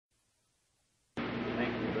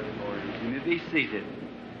be seated.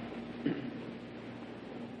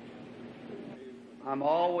 I'm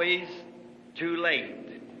always too late.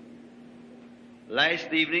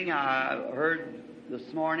 Last evening I heard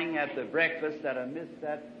this morning at the breakfast that I missed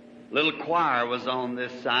that little choir was on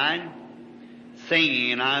this side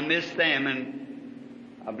singing, and I missed them, and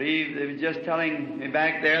I believe they were just telling me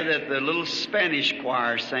back there that the little Spanish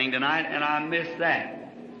choir sang tonight, and I missed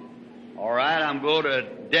that. All right, I'm going to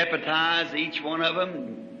deputize each one of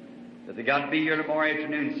them, but they got to be here tomorrow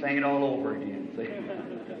afternoon singing all over again. See?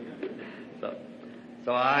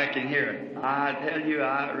 So I can hear it. I tell you,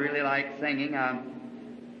 I really like singing.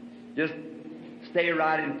 Just stay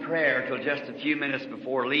right in prayer till just a few minutes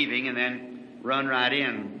before leaving, and then run right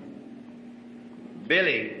in.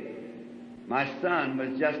 Billy, my son,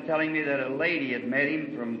 was just telling me that a lady had met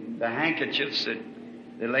him from the handkerchiefs that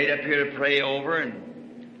they laid up here to pray over,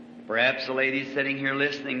 and perhaps the lady's sitting here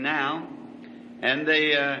listening now, and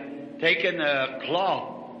they taken a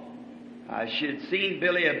cloth. She had seen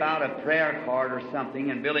Billy about a prayer card or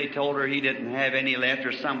something, and Billy told her he didn't have any left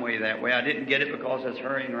or some way that way. I didn't get it because I was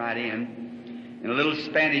hurrying right in. And a little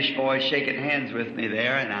Spanish boy shaking hands with me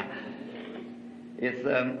there, and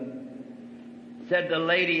said the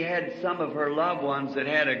lady had some of her loved ones that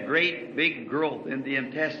had a great big growth in the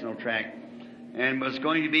intestinal tract and was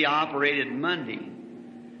going to be operated Monday.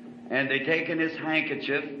 And they taken this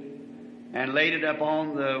handkerchief and laid it up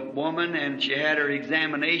on the woman, and she had her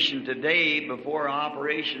examination today before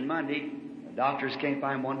operation Monday. The doctors can't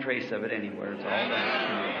find one trace of it anywhere. It's all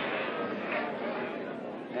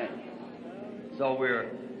done. So we're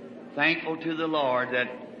thankful to the Lord that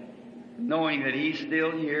knowing that He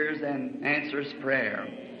still hears and answers prayer.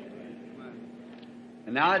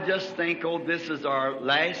 And now I just think, this is our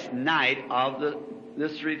last night of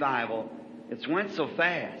this revival. It's went so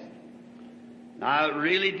fast. I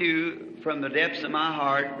really do, from the depths of my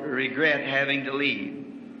heart, regret having to leave,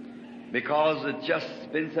 because it's just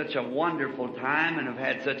been such a wonderful time, and I've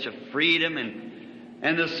had such a freedom.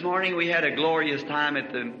 And this morning we had a glorious time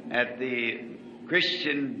at the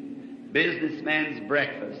Christian businessman's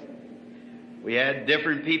breakfast. We had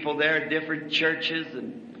different people there, different churches,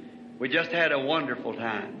 and we just had a wonderful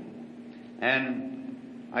time.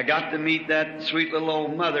 And I got to meet that sweet little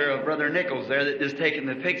old mother of Brother Nichols there that is taking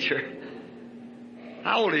the picture.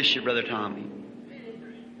 How old is she, Brother Tommy?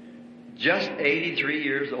 Just 83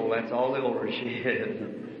 years old. That's all the older she is.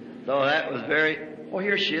 So that was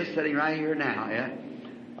here she is sitting right here now, yeah?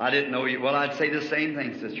 I didn't know you. Well, I'd say the same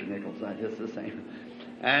thing, Sister Nichols. Just the same.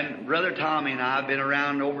 And Brother Tommy and I have been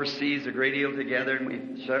around overseas a great deal together, and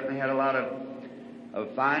we've certainly had a lot of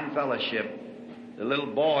fine fellowship. The little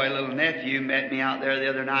nephew met me out there the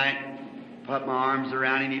other night, put my arms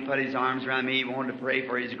around him. He put his arms around me. He wanted to pray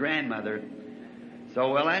for his grandmother.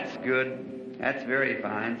 So, that's good. That's very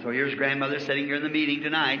fine. So here's grandmother sitting here in the meeting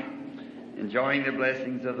tonight, enjoying the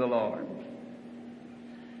blessings of the Lord.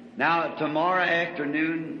 Now, tomorrow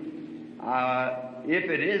afternoon, if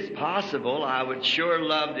it is possible, I would sure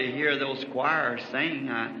love to hear those choirs sing.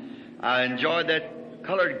 I enjoyed that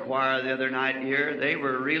colored choir the other night here. They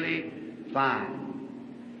were really fine.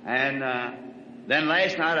 And then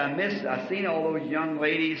last night I seen all those young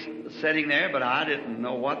ladies sitting there, but I didn't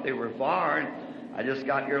know what they were for. I just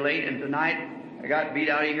got here late, and tonight I got beat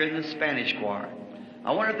out of here in the Spanish choir.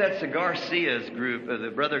 I wonder if that's the Garcia's group,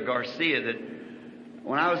 the Brother Garcia, that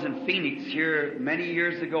when I was in Phoenix here many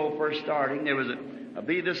years ago, first starting, there was I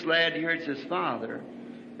believe this lad here, it's his father.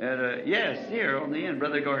 Yes, here on the end,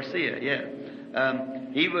 Brother Garcia, yeah.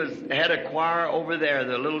 He had a choir over there,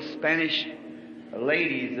 the little Spanish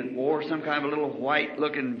ladies that wore some kind of a little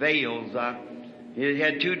white-looking veils. He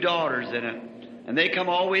had two daughters in it. And they come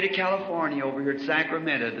all the way to California over here at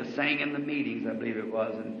Sacramento to sing in the meetings, I believe it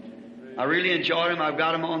was. And I really enjoyed them. I've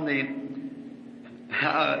got them on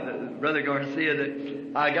Brother Garcia,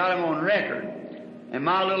 I got them on record. And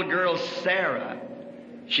my little girl, Sarah,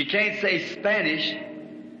 she can't say Spanish.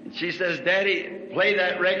 And she says, Daddy, play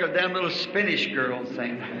that record them little Spanish girls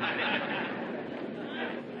sing.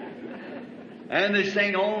 And they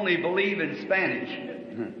sing Only Believe in Spanish.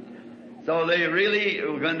 So they really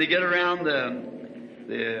were going to get around the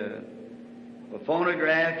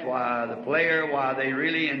phonograph, the player, they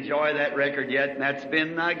really enjoy that record yet. And that's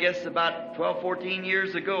been, I guess, about 12, 14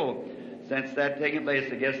 years ago since that taken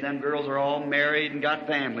place. I guess them girls are all married and got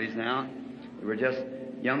families now. They were just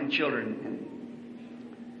young children.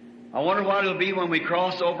 I wonder what it'll be when we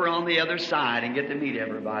cross over on the other side and get to meet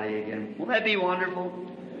everybody again. Won't that be wonderful?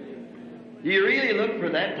 Do you really look for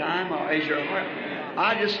that time, or is your heart?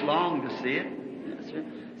 I just long to see it.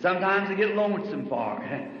 Sometimes I get lonesome for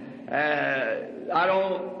it. I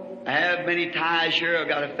don't have many ties here. I've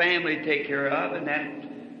got a family to take care of, and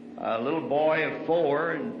then a little boy of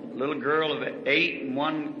 4 and a little girl of 8 and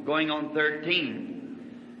one going on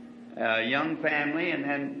 13. A young family, and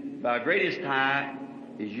then my greatest tie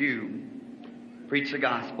is you. Preach the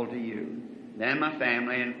gospel to you. Then my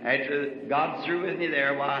family, and after God's through with me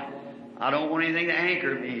there, why, I don't want anything to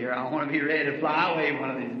anchor me here. I want to be ready to fly away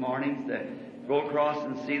one of these mornings to go across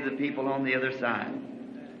and see the people on the other side,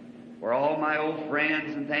 where all my old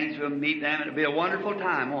friends and things will meet them. It'll be a wonderful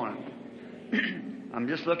time, won't it? I'm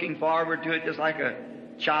just looking forward to it, just like a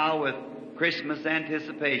child with Christmas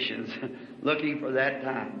anticipations, looking for that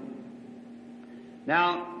time.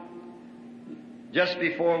 Now, just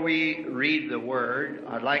before we read the Word,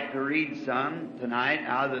 I'd like to read some tonight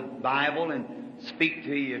out of the Bible and speak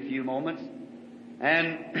to you a few moments.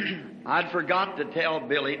 And I'd forgot to tell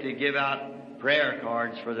Billy to give out prayer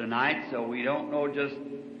cards for the night, so we don't know just,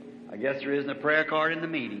 I guess there isn't a prayer card in the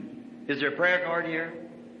meeting. Is there a prayer card here?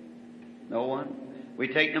 No one? We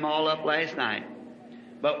taken them all up last night.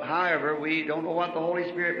 But however, we don't know what the Holy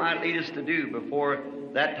Spirit might lead us to do before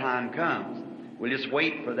that time comes. We'll just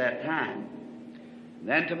wait for that time.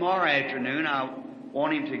 Then tomorrow afternoon, I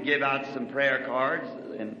want him to give out some prayer cards.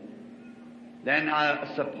 And then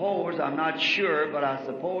I suppose, I'm not sure, but I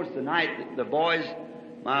suppose tonight the boys,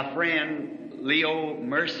 my friend Leo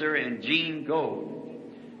Mercer and Gene Gold,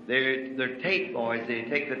 they're tape boys. They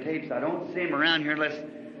take the tapes. I don't see them around here unless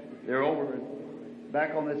they're over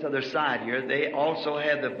back on this other side here. They also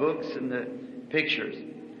have the books and the pictures.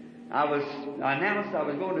 I announced I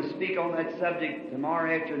was going to speak on that subject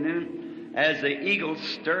tomorrow afternoon, as the eagle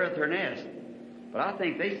stirreth her nest. But I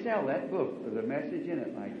think they sell that book with a message in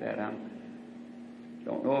it like that. I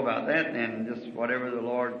don't know about that, then just whatever the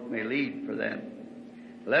Lord may lead for that.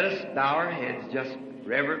 Let us bow our heads just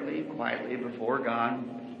reverently and quietly before God.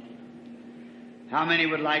 How many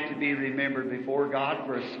would like to be remembered before God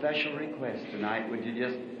for a special request tonight? Would you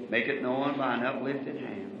just make it known by an uplifted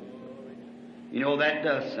hand? You know, that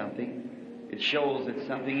does something. It shows that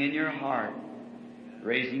something in your heart,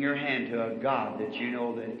 raising your hand to a God that you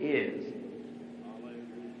know that is.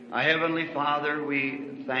 Our Heavenly Father,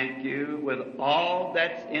 we thank you with all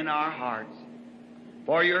that's in our hearts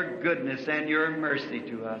for your goodness and your mercy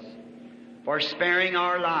to us, for sparing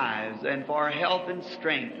our lives and for health and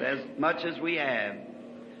strength as much as we have.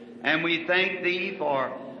 And we thank Thee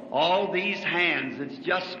for all these hands that's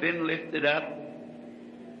just been lifted up.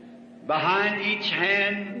 Behind each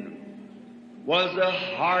hand was a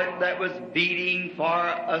heart that was beating for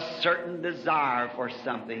a certain desire for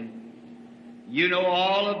something. You know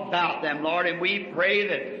all about them, Lord, and we pray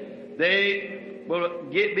that they will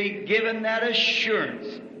be given that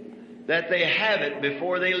assurance that they have it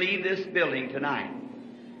before they leave this building tonight.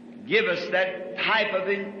 Give us that type of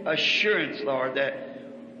assurance, Lord, that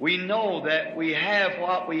we know that we have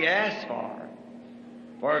what we ask for.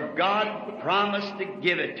 For God promised to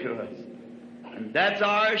give it to us. And that's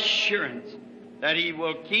our assurance that He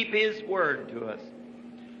will keep His word to us.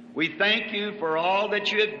 We thank you for all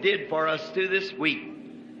that you have did for us through this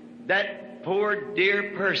week. That poor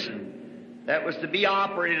dear person that was to be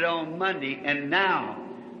operated on Monday, and now,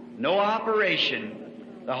 no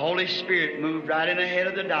operation. The Holy Spirit moved right in ahead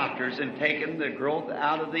of the doctors and taken the growth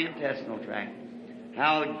out of the intestinal tract.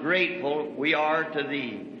 How grateful we are to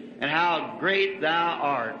Thee, and how great Thou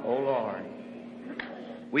art, O Lord.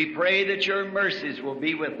 We pray that your mercies will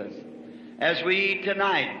be with us. As we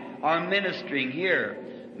tonight are ministering here,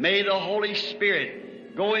 may the Holy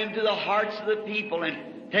Spirit go into the hearts of the people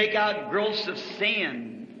and take out growths of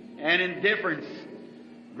sin and indifference,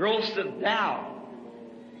 growths of doubt,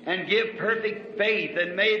 and give perfect faith.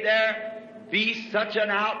 And may there be such an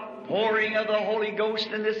outpouring of the Holy Ghost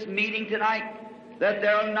in this meeting tonight that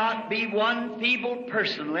there will not be one feeble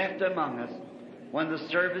person left among us when the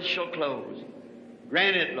service shall close.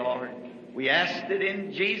 Grant it, Lord. We ask it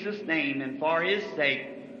in Jesus' name and for His sake.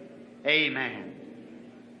 Amen.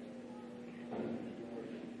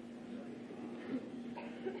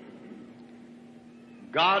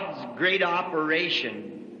 God's great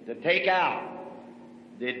operation to take out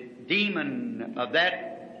the demon of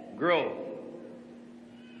that growth.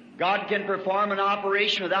 God can perform an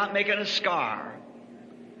operation without making a scar.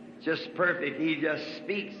 It's just perfect. He just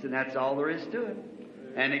speaks, and that's all there is to it.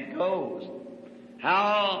 And it goes.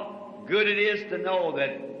 How good it is to know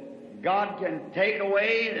that God can take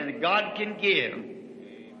away and God can give.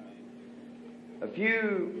 A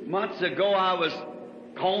few months ago, I was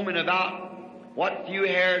combing about what few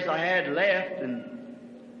hairs I had left, and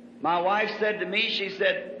my wife said to me, she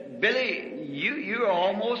said, "Billy, you're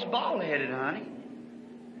almost bald-headed, honey."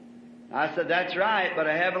 I said, "That's right, but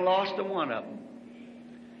I haven't lost a one of them."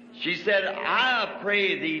 She said, I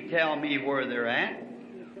pray thee tell me where they're at.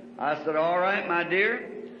 I said, all right, my dear,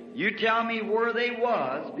 you tell me where they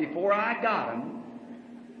was before I got them.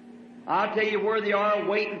 I'll tell you where they are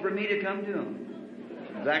waiting for me to come to them.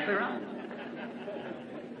 Exactly right.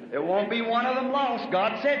 There won't be one of them lost.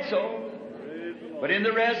 God said so. But in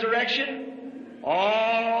the resurrection,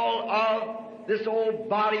 all of this old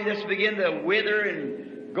body that's begin to wither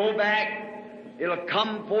and go back, it'll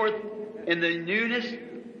come forth in the newness.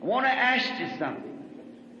 I want to ask you something.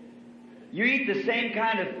 You eat the same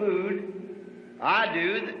kind of food I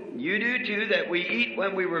do, you do too, that we eat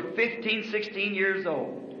when we were 15, 16 years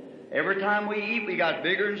old. Every time we eat, we got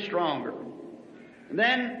bigger and stronger. And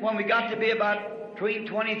then when we got to be about between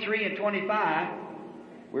 23 and 25,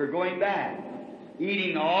 we're going back,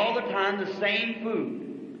 eating all the time the same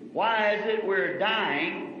food. Why is it we're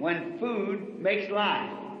dying when food makes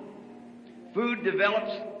life? Food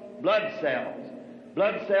develops blood cells.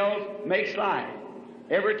 Blood cells makes life.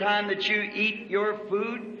 Every time that you eat your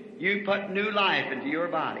food, you put new life into your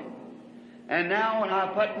body. And now when I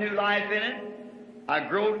put new life in it, I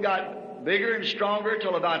got bigger and stronger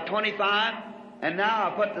till about 25, and now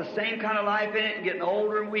I put the same kind of life in it and getting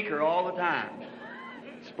older and weaker all the time.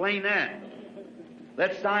 Explain that.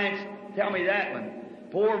 Let science tell me that one.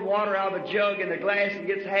 Pour water out of a jug in the glass and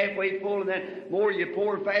gets halfway full, and then more you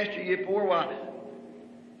pour, faster you pour, well,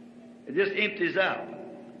 it just empties up.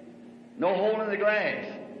 No hole in the glass.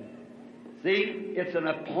 See, it's an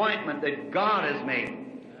appointment that God has made.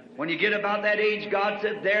 When you get about that age, God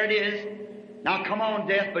said, there it is. Now come on,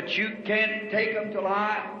 death, but you can't take them till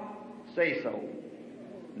I say so.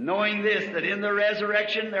 Knowing this, that in the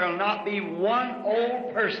resurrection, there will not be one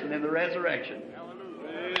old person in the resurrection.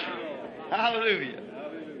 Hallelujah. Hallelujah.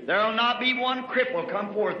 There will not be one cripple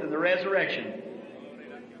come forth in the resurrection.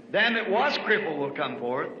 Them that was crippled will come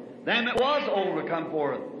forth. Them that was old will come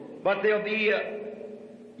forth. But they'll be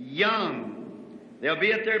young. They'll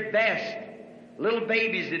be at their best. Little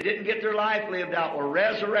babies that didn't get their life lived out will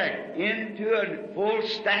resurrect into a full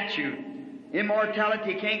statute.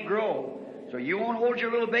 Immortality can't grow. So you won't hold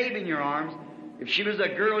your little baby in your arms. If she was a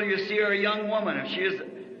girl, you'll see her a young woman.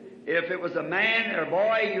 If it was a man or a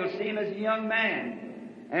boy, you'll see him as a young man.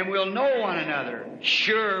 And we'll know one another.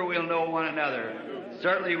 Sure, we'll know one another.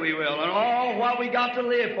 Certainly we will. And all what we got to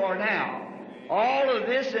live for now. All of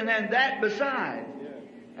this and then that besides.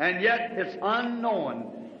 And yet it's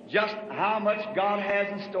unknown just how much God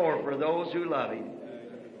has in store for those who love Him.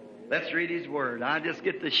 Let's read His Word. I just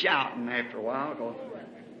get to shouting after a while.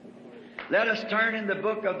 Let us turn in the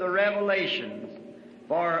book of the Revelations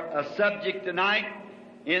for a subject tonight.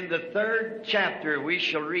 In the 3rd chapter we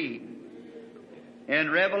shall read.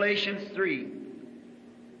 In Revelations 3.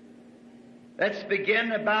 Let's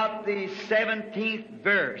begin about the 17th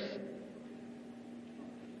verse.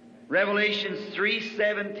 Revelations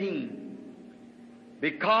 3:17.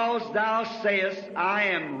 Because thou sayest, I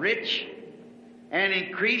am rich and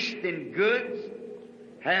increased in goods,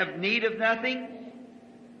 have need of nothing,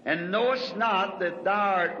 and knowest not that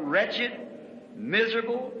thou art wretched,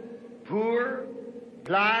 miserable, poor,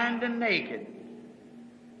 blind, and naked.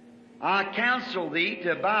 I counsel thee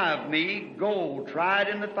to buy of me gold tried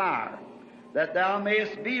in the fire, that thou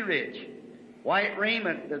mayest be rich, white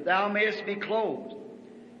raiment, that thou mayest be clothed,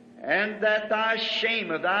 and that thy shame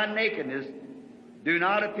of thy nakedness do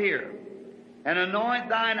not appear. And anoint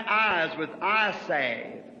thine eyes with eye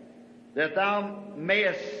salve, that thou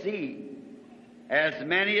mayest see. As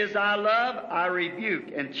many as I love, I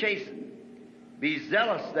rebuke and chasten. Be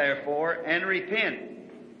zealous, therefore, and repent.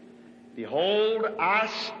 Behold, I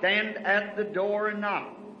stand at the door and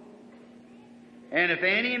knock. And if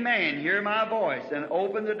any man hear my voice and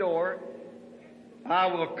open the door, I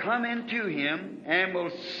will come into him and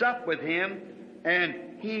will sup with him, and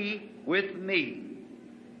he with me.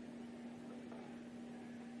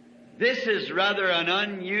 This is rather an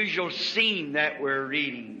unusual scene that we're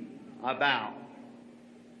reading about.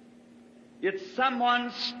 It's someone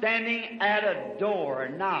standing at a door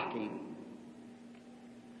knocking.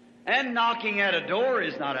 And knocking at a door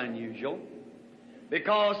is not unusual,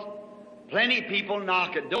 because plenty of people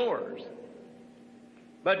knock at doors.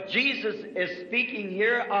 But Jesus is speaking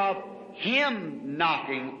here of Him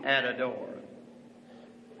knocking at a door.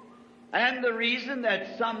 And the reason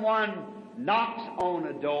that someone knocks on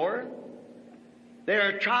a door,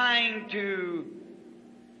 they're trying to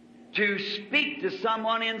speak to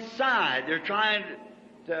someone inside. They're trying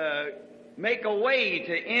to make a way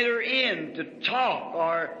to enter in, to talk,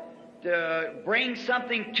 or to bring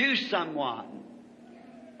something to someone,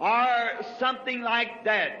 or something like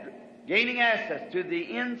that, gaining access to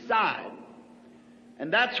the inside.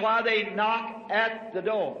 And that's why they knock at the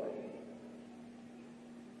door.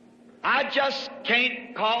 I just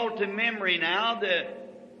can't call to memory now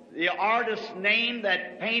the artist's name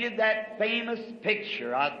that painted that famous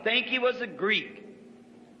picture. I think he was a Greek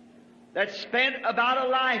that spent about a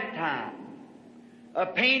lifetime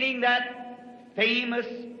painting that famous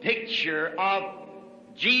picture of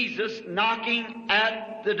Jesus knocking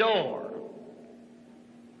at the door.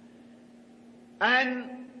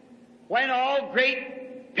 And when all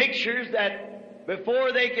great pictures that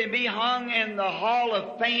before they can be hung in the Hall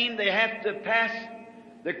of Fame, they have to pass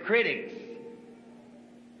the critics.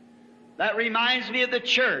 That reminds me of the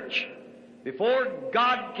church. Before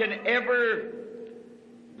God can ever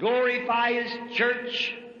glorify His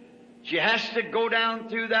church, she has to go down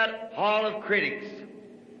through that Hall of critics.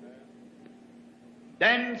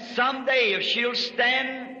 Then someday, if she'll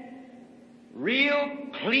stand real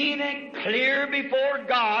clean and clear before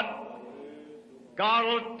God, God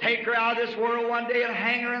will take her out of this world one day and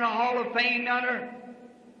hang her in a Hall of Fame down there.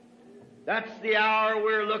 That's the hour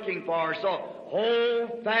we're looking for. So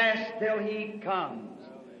hold fast till He comes.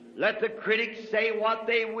 Let the critics say what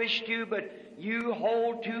they wish to, but you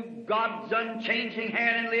hold to God's unchanging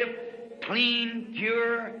hand and live clean,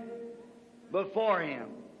 pure before Him.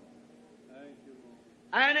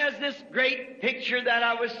 And as this great picture that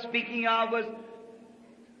I was speaking of was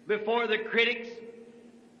before the critics,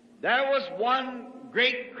 there was one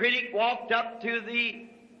great critic walked up to the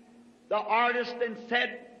artist and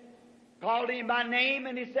said, called him by name,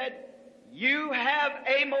 and he said, "You have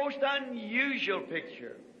a most unusual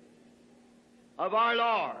picture of our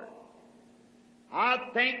Lord. I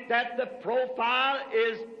think that the profile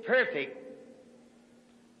is perfect.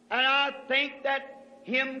 And I think that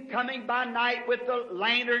Him coming by night with the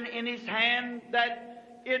lantern in His hand,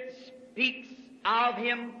 that it speaks of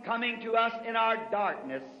Him coming to us in our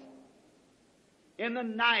darkness, in the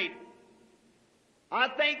night. I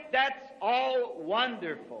think that's all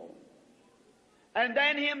wonderful. And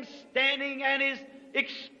then Him standing and His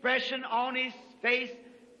expression on His face,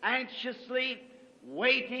 anxiously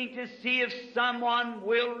waiting to see if someone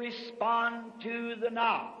will respond to the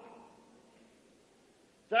knock.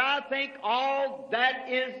 So I think all that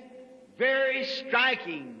is very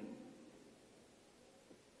striking.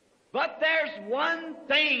 But there's one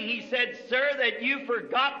thing," he said, "sir, that you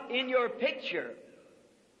forgot in your picture.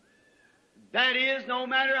 That is, no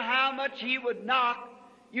matter how much he would knock,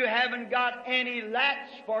 you haven't got any latch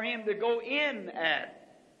for him to go in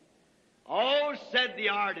at." "Oh," said the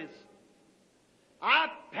artist, "I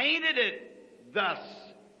painted it thus.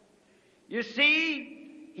 You see,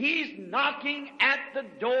 He's knocking at the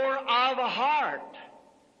door of a heart,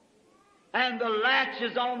 and the latch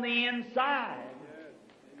is on the inside.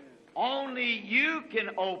 Only you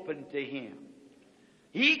can open to Him.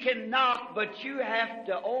 He can knock, but you have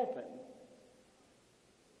to open."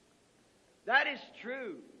 That is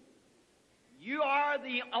true. You are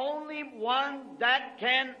the only one that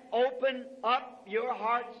can open up your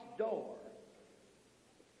heart's door.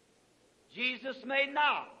 Jesus may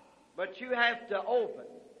knock, but you have to open.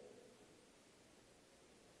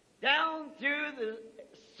 Down through the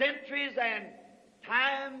centuries and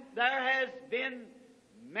time, there has been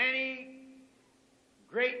many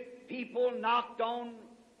great people knocked on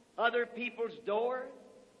other people's doors.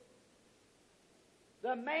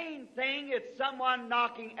 The main thing is someone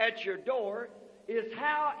knocking at your door is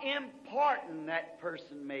how important that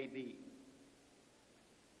person may be.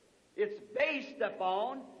 It's based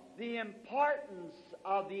upon the importance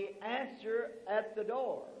of the answer at the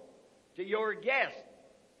door to your guest.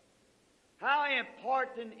 How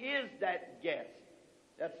important is that guest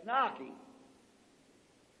that's knocking?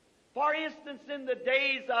 For instance, in the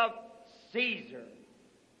days of Caesar,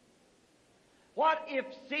 what if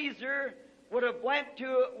Caesar would have went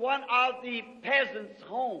to one of the peasants'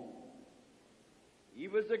 homes? He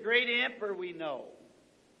was a great emperor, we know.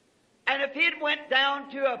 And if he'd went down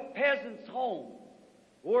to a peasant's home,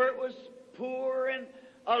 where it was poor and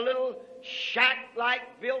a little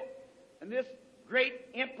shack-like built, and this great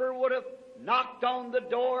emperor would have knocked on the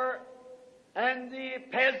door, and the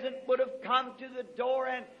peasant would have come to the door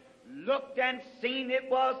and looked and seen it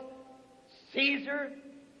was Caesar,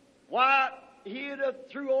 why, he'd have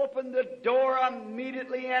threw open the door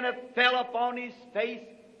immediately and have fell upon his face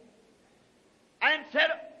and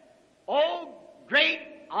said, "Oh, great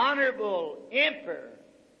honorable emperor,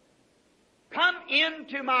 come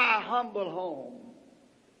into my humble home.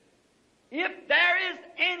 If there is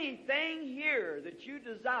anything here that you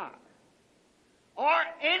desire, or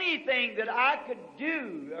anything that I could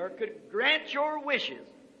do or could grant your wishes,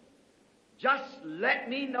 just let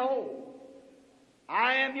me know.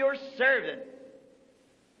 I am your servant.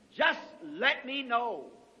 Just let me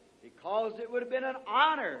know." Because it would have been an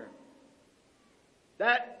honor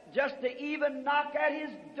that just to even knock at his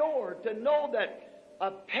door, to know that a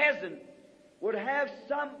peasant would have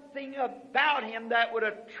something about him that would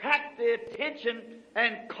attract the attention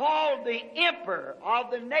and call the emperor of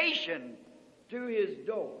the nation to his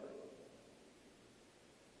door.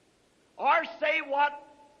 Or say what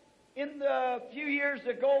in the few years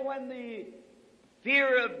ago when the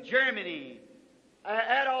fear of Germany,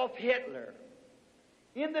 Adolf Hitler,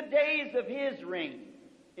 in the days of his reign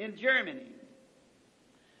in Germany.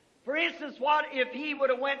 For instance, what if he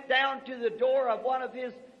would have went down to the door of one of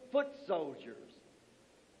his foot soldiers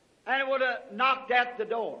and would have knocked at the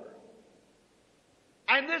door?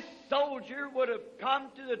 And this soldier would have come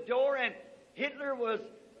to the door, and Hitler was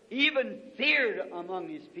even feared among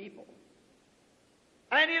his people.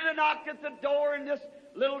 And he'd have knocked at the door, and this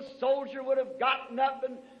little soldier would have gotten up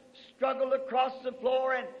and struggled across the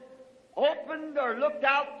floor and opened or looked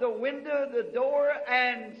out the window of the door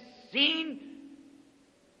and seen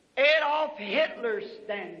Adolf Hitler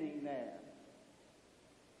standing there.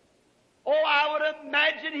 Oh, I would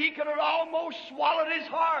imagine he could have almost swallowed his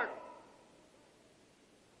heart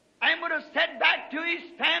and would have said back to his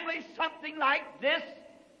family something like this: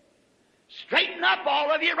 straighten up,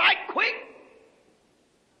 all of you, right quick.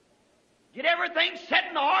 Get everything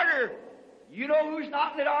set in order. You know who's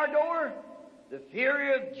knocking at our door? The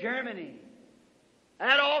Fuhrer of Germany.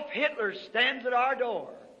 Adolf Hitler stands at our door.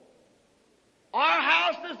 Our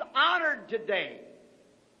house is honored today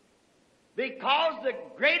because the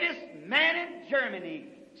greatest man in Germany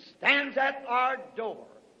stands at our door.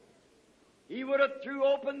 He would have threw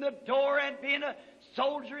open the door, and being a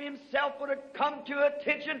soldier himself would have come to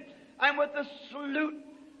attention, and with a salute,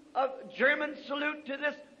 a German salute to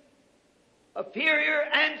this Fuhrer,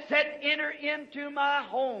 and said, enter into my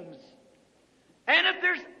homes. And if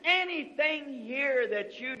there's anything here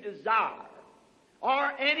that you desire,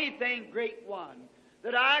 or anything, great one,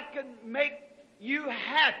 that I can make you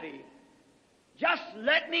happy, just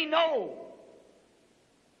let me know.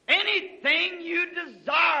 Anything you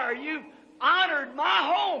desire, you've honored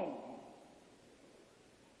my home.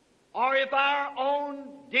 Or if our own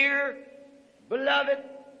dear, beloved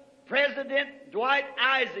President Dwight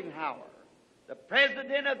Eisenhower, the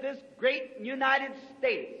President of this great United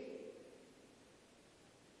States,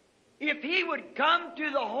 if he would come to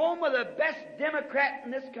the home of the best Democrat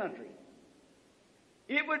in this country,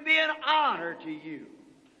 it would be an honor to you,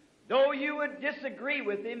 though you would disagree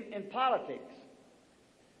with him in politics.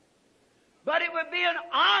 But it would be an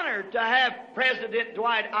honor to have President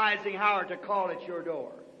Dwight Eisenhower to call at your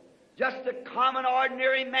door. Just a common,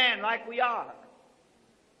 ordinary man like we are.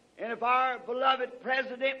 And if our beloved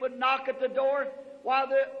President would knock at the door,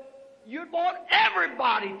 you'd want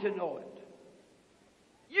everybody to know it.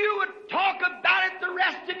 You would talk about it the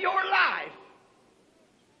rest of your life.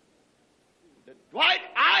 That Dwight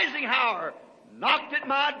Eisenhower knocked at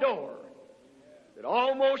my door. That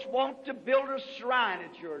almost want to build a shrine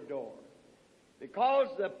at your door. Because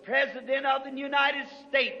the President of the United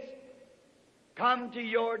States come to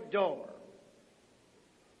your door.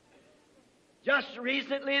 Just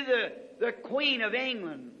recently, the Queen of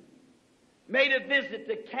England made a visit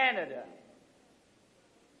to Canada.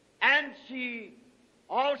 And she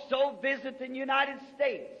also visited the United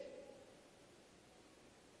States.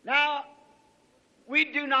 Now, we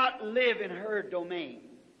do not live in her domain.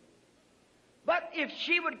 But if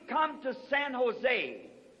she would come to San Jose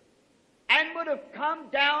and would have come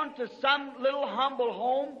down to some little humble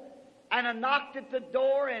home and have knocked at the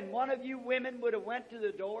door, and one of you women would have went to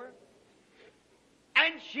the door,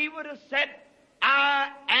 and she would have said, I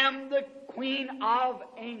am the Queen of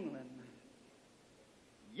England.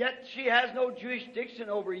 Yet she has no jurisdiction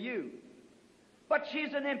over you. But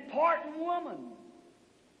she's an important woman.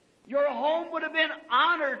 Your home would have been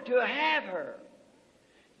honored to have her.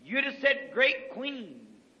 You'd have said, great queen,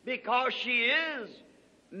 because she is,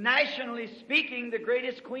 nationally speaking, the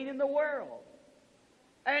greatest queen in the world.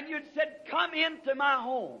 And you'd said, come into my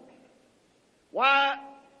home. Why,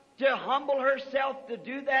 to humble herself to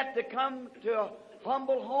do that, to come to a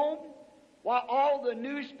humble home, while all the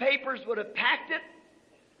newspapers would have packed it,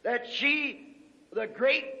 that she, the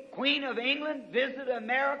great Queen of England, visited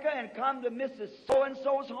America and come to Mrs.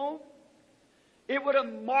 So-and-so's home. It would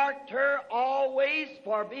have marked her always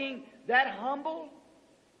for being that humble.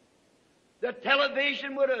 The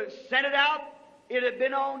television would have sent it out. It had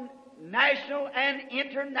been on national and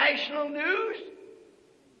international news.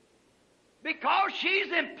 Because she's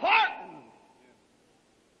important.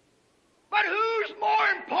 But who's more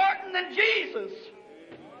important than Jesus?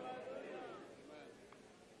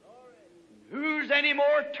 Who's any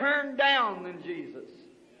more turned down than Jesus?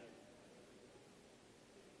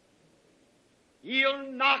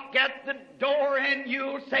 He'll knock at the door and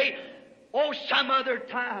you'll say, oh, some other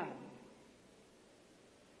time.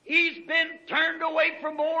 He's been turned away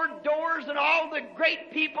from more doors than all the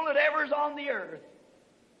great people that ever is on the earth.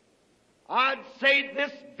 I'd say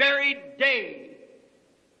this very day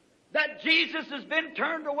that Jesus has been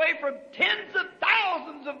turned away from tens of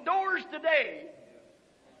thousands of doors today.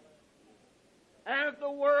 And if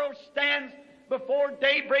the world stands before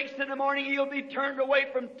day breaks in the morning, he'll be turned away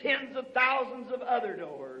from tens of thousands of other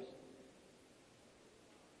doors.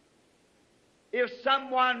 If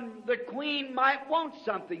someone, the Queen, might want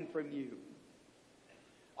something from you,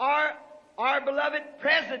 or our beloved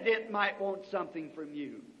President might want something from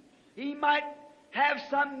you, he might have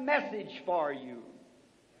some message for you,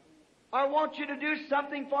 or want you to do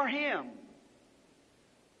something for him.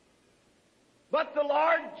 But the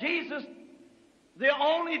Lord Jesus, the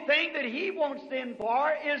only thing that He wants in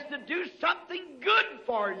for is to do something good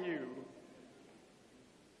for you.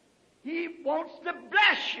 He wants to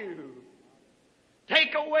bless you,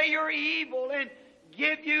 take away your evil, and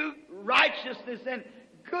give you righteousness and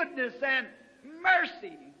goodness and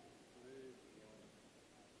mercy.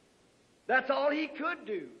 That's all He could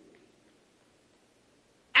do.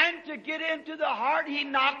 And to get into the heart, He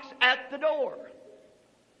knocks at the door.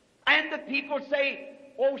 And the people say,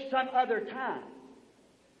 oh, some other time.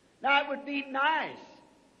 Now, it would be nice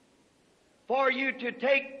for you to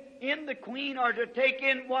take in the Queen or to take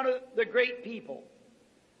in one of the great people.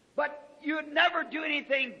 But you would never do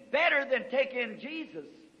anything better than take in Jesus.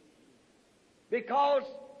 Because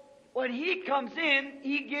when He comes in,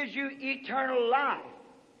 He gives you eternal life.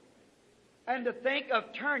 And to think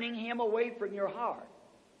of turning Him away from your heart.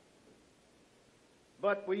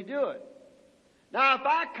 But we do it. Now, if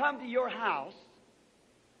I come to your house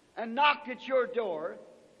and knocked at your door,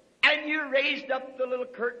 and you raised up the little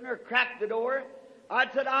curtain or cracked the door,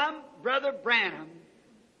 I'd say, I'm Brother Branham.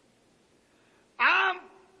 I'm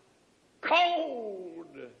cold.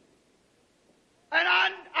 And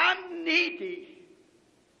I'm needy.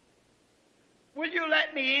 Will you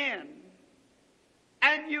let me in?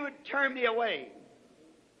 And you would turn me away.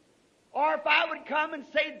 Or if I would come and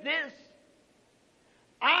say this,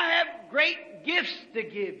 I have great gifts to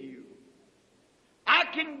give you. I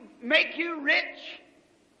can make you rich.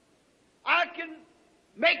 I can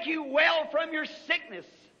make you well from your sickness.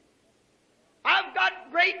 I've got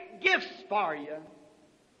great gifts for you.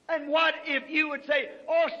 And what if you would say,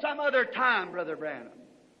 oh, some other time, Brother Branham?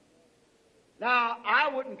 Now,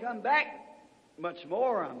 I wouldn't come back much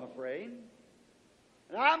more, I'm afraid.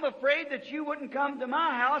 And I'm afraid that you wouldn't come to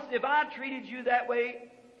my house if I treated you that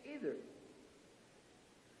way either.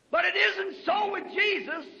 But it isn't so with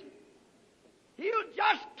Jesus. He'll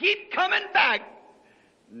just keep coming back.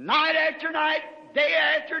 Night after night, day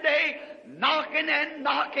after day, knocking and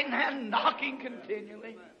knocking and knocking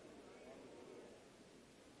continually.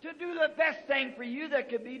 To do the best thing for you that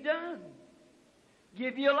could be done.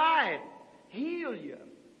 Give you life. Heal you.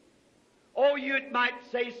 Oh, you might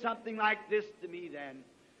say something like this to me then.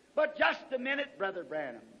 But just a minute, Brother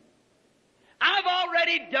Branham. I've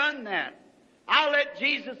already done that. I let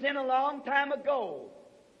Jesus in a long time ago.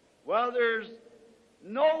 Well, there's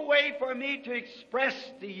no way for me to express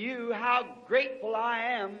to you how grateful I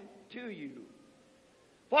am to you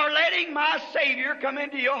for letting my Savior come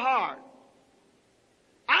into your heart.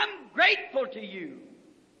 I'm grateful to you.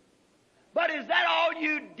 But is that all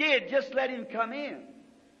you did, just let Him come in?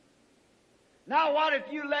 Now what if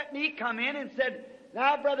you let me come in and said,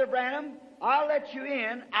 now, Brother Branham, I'll let you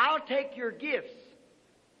in. I'll take your gifts.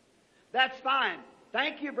 That's fine.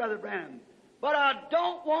 Thank you, Brother Branham. But I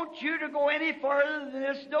don't want you to go any further than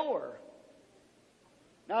this door.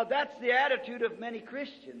 Now, that's the attitude of many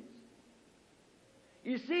Christians.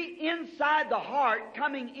 You see, inside the heart,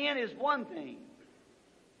 coming in is one thing.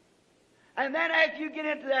 And then after you get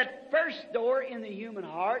into that first door in the human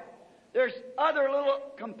heart, there's other little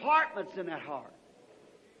compartments in that heart.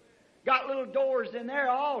 Got little doors in there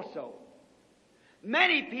also.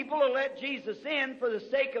 Many people will let Jesus in for the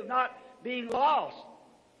sake of not being lost.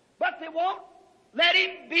 But they won't let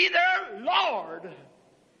Him be their Lord.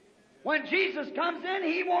 When Jesus comes in,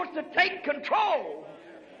 He wants to take control.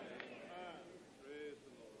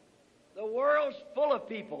 The world's full of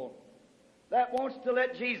people that wants to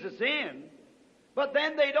let Jesus in, but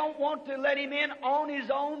then they don't want to let Him in on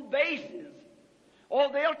His own basis.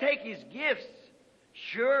 Oh, they'll take His gifts.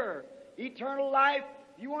 Sure, eternal life.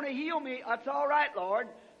 You want to heal me? That's all right, Lord.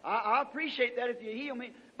 I appreciate that if you heal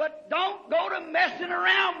me. But don't go to messing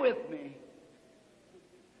around with me.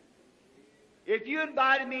 If you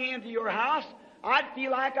invited me into your house, I'd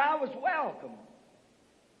feel like I was welcome.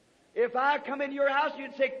 If I come into your house,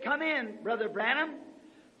 you'd say, "Come in, Brother Branham.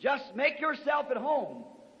 Just make yourself at home."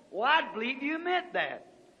 Well, I'd believe you meant that.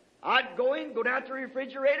 I'd go in, go down to the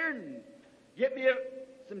refrigerator and get me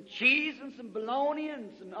some cheese and some bologna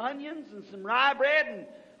and some onions and some rye bread, and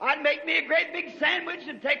I'd make me a great big sandwich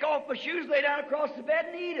and take off my shoes, lay down across the bed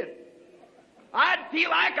and eat it. I'd feel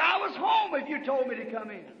like I was home if you told me to come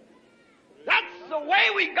in. That's the way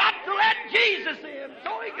we got to let Jesus in,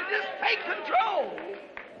 so He can just take control.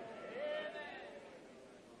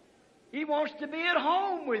 He wants to be at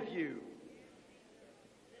home with you.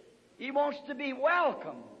 He wants to be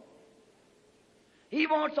welcome. He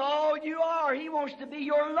wants all you are. He wants to be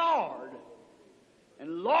your Lord.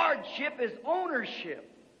 And lordship is ownership.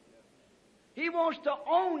 He wants to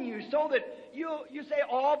own you so that you say,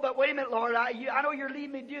 "Oh, but wait a minute, Lord, I know you're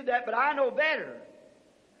leading me to do that, but I know better."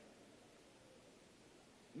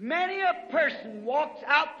 Many a person walks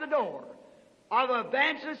out the door of an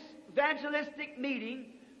evangelistic meeting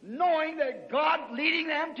knowing that God's leading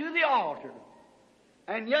them to the altar,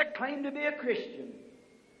 and yet claim to be a Christian.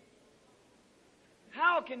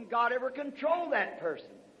 How can God ever control that person?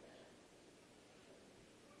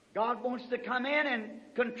 God wants to come in and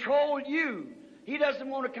control you. He doesn't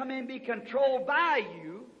want to come in and be controlled by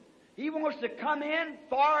you. He wants to come in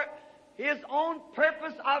for His own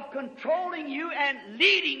purpose of controlling you and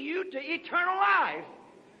leading you to eternal life.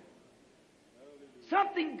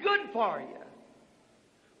 Something good for you.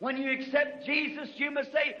 When you accept Jesus, you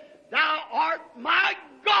must say, "Thou art my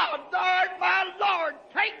God, Thou art my Lord.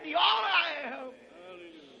 Take me all I am.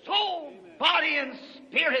 Soul, body, and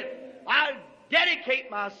spirit. I dedicate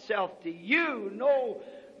myself to you.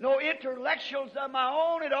 No intellectuals of my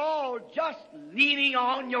own at all, just leaning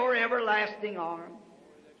on your everlasting arm.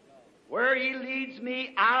 Where He leads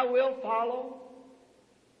me, I will follow.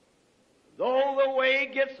 Though the way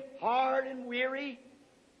gets hard and weary,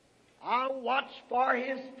 I'll watch for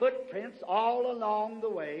His footprints all along the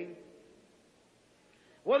way.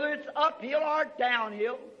 Whether it's uphill or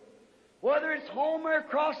downhill, whether it's home or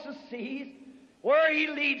across the seas, where He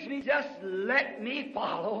leads me, just let me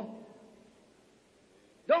follow.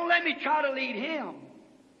 Don't let me try to lead Him,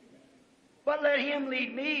 but let Him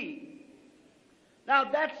lead me." Now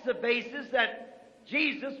that's the basis that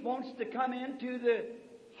Jesus wants to come into the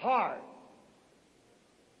heart.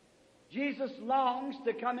 Jesus longs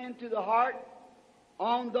to come into the heart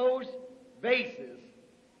on those bases.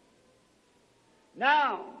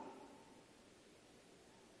 Now,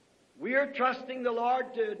 we are trusting the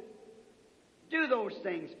Lord to do those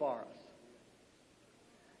things for us.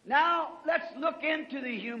 Now, let's look into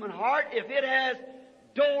the human heart if it has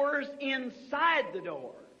doors inside the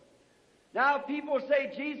door. Now, people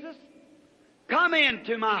say, "Jesus, come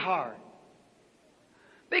into my heart,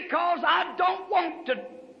 because I don't want to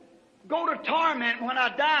go to torment when I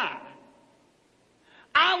die.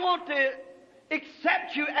 I want to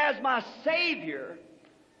accept you as my Savior,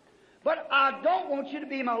 but I don't want you to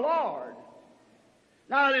be my Lord."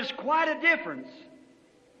 Now, there's quite a difference.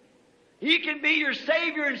 He can be your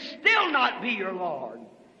Savior and still not be your Lord.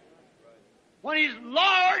 When He's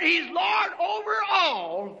Lord over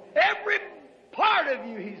all. Every part of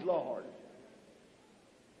you, He's Lord.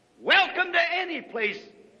 Welcome to any place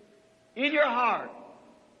in your heart.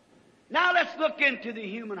 Now let's look into the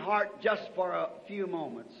human heart just for a few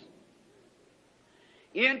moments.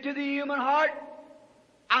 Into the human heart,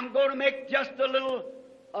 I'm going to make just a little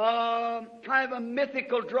kind of a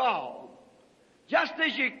mythical draw. Just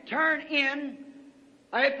as you turn in,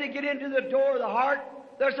 after you get into the door of the heart,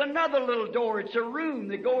 there's another little door. It's a room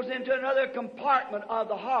that goes into another compartment of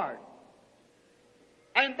the heart.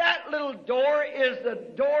 And that little door is the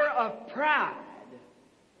door of pride.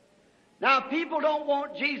 Now, people don't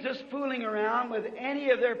want Jesus fooling around with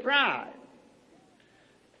any of their pride.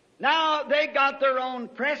 Now, they got their own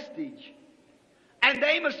prestige. And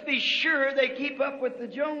they must be sure they keep up with the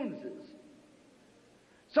Joneses.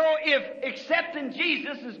 So if accepting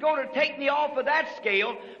Jesus is going to take me off of that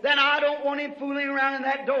scale, then I don't want Him fooling around in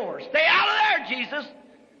that door. Stay out of there, Jesus.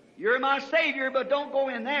 You're my Savior, but don't go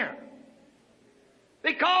in there.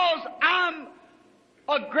 Because I'm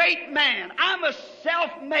a great man. I'm a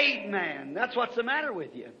self-made man. That's what's the matter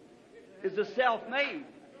with you, is the self-made.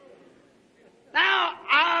 Now,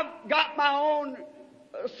 I've got my own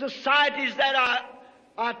societies that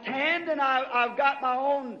I attend, and I've got my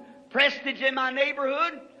own prestige in my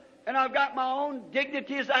neighborhood, and I've got my own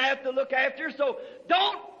dignities I have to look after, so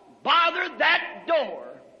don't bother that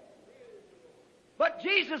door. But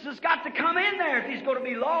Jesus has got to come in there if He's going to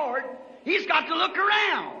be Lord. He's got to look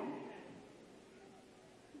around.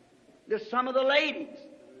 There's some of the ladies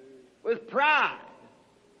with pride.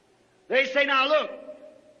 They say, "Now look,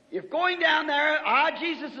 If going down there,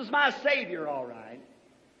 Jesus is my Savior, all right.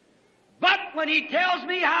 But when He tells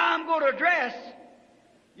me how I'm going to dress,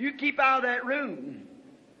 you keep out of that room.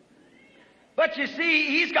 But you see,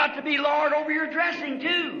 He's got to be Lord over your dressing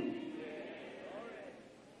too.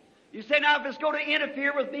 You say, now if it's going to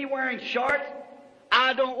interfere with me wearing shorts,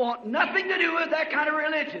 I don't want nothing to do with that kind of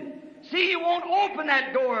religion. See, you won't open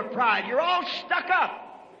that door of pride. You're all stuck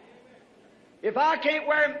up. If I can't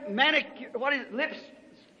wear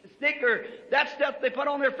lipstick or that stuff they put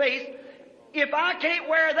on their face, if I can't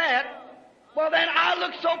wear that, well then I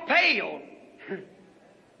look so pale.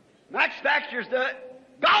 Max Factor's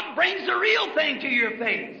God brings the real thing to your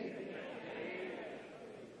face.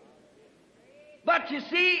 But you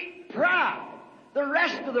see, pride, the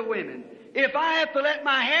rest of the women, if I have to let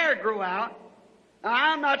my hair grow out, now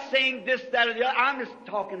I'm not saying this, that, or the other, I'm just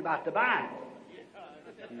talking about the Bible.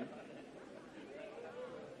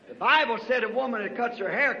 The Bible said a woman that cuts her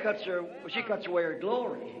hair, she cuts away her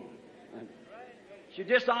glory. She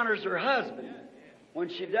dishonors her husband when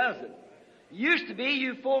she does it. Used to be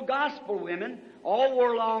you full gospel women all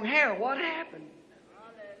wore long hair. What happened?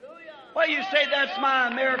 Well, you say that's my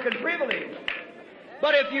American privilege.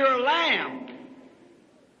 But if you're a lamb,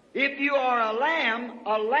 if you are a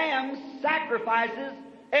lamb sacrifices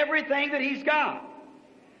everything that he's got.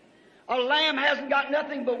 A lamb hasn't got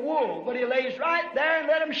nothing but wool, but he lays right there and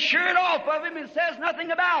let him shear it off of him and says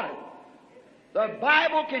nothing about it. The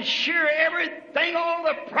Bible can shear everything, all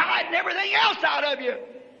the pride and everything else out of you.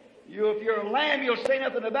 If you're a lamb, you'll say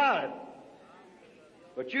nothing about it.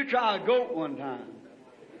 But you try a goat one time,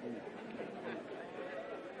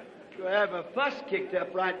 you'll have a fuss kicked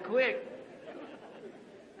up right quick.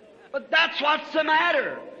 But that's what's the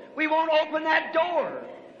matter. We won't open that door.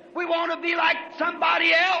 We want to be like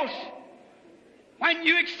somebody else. When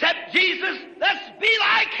you accept Jesus, let's be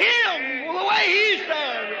like Him, the way He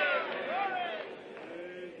said.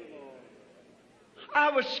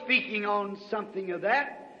 I was speaking on something of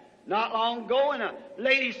that not long ago, and a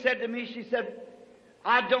lady said to me, she said,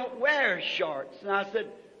 I don't wear shorts. And I said,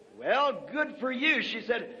 well, good for you. She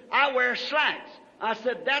said, I wear slacks. I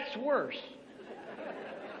said, that's worse.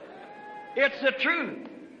 It's the truth.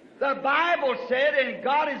 The Bible said, and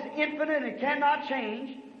God is infinite and cannot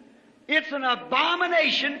change, it's an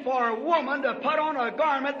abomination for a woman to put on a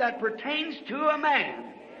garment that pertains to a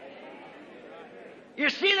man. You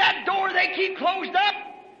see that door they keep closed up?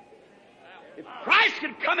 If Christ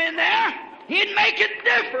could come in there, He'd make it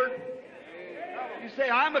different. You say,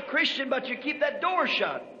 I'm a Christian, but you keep that door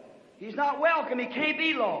shut. He's not welcome. He can't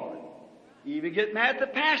be Lord. You even get mad at the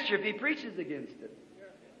pastor if he preaches against it.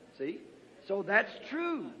 See? So that's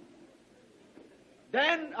true.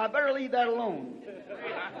 Then I better leave that alone.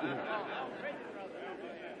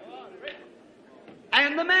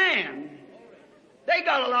 And the man, they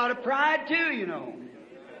got a lot of pride too, you know.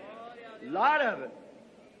 A lot of it.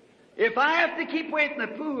 If I have to keep waiting in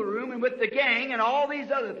the pool room and with the gang and all these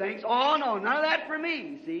other things, oh no, none of that for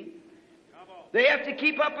me, see. They have to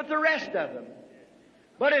keep up with the rest of them.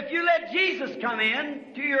 But if you let Jesus come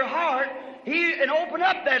in to your heart, and open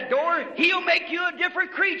up that door, He'll make you a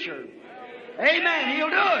different creature. Amen. He'll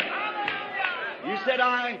do it. You said,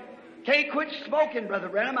 I can't quit smoking, Brother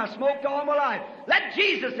Branham. I smoked all my life. Let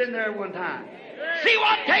Jesus in there one time. See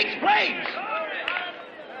what takes place.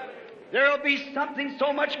 There'll be something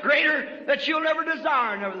so much greater that you'll never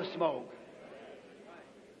desire never to smoke.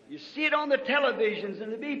 You see it on the televisions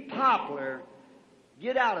and to be popular,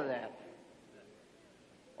 get out of that.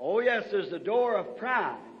 Oh yes, there's the door of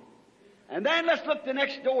pride. And then let's look the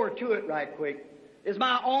next door to it right quick, is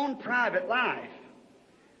my own private life.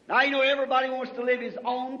 Now you know everybody wants to live his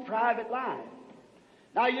own private life.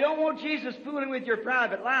 Now you don't want Jesus fooling with your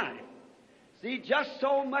private life. See, just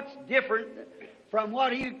so much different from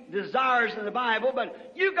what He desires in the Bible,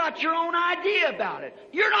 but you got your own idea about it.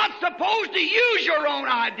 You're not supposed to use your own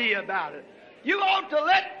idea about it. You ought to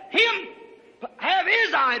let Him have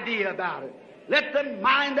His idea about it. Let the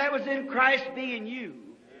mind that was in Christ be in you.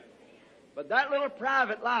 But that little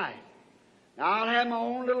private life, now I'll have my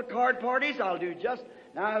own little card parties, I'll do just,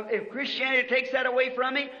 now if Christianity takes that away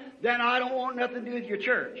from me, then I don't want nothing to do with your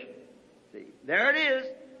church. See, there it is.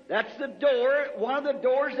 That's the door, one of the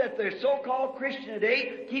doors that the so-called Christian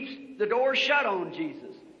today keeps the door shut on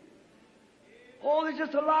Jesus. Oh, there's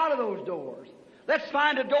just a lot of those doors. Let's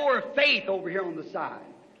find a door of faith over here on the side.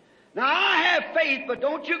 Now, I have faith, but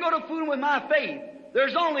don't you go to fooling with my faith.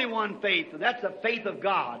 There's only one faith, and that's the faith of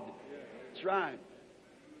God. That's right.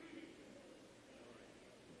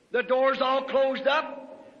 The door's all closed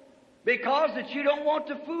up because that you don't want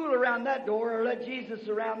to fool around that door or let Jesus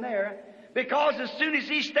around there. Because as soon as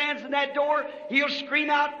he stands in that door, he'll scream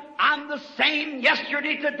out, I'm the same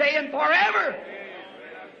yesterday, today, and forever.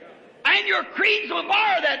 And your creeds will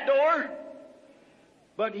bar that door.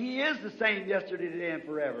 But he is the same yesterday, today, and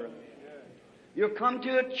forever. You'll come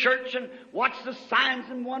to a church and watch the signs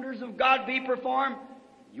and wonders of God be performed.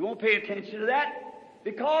 You won't pay attention to that.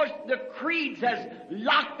 Because the creeds has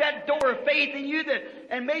locked that door of faith in you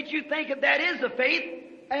and made you think that is a faith.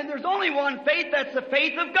 And there's only one faith, that's the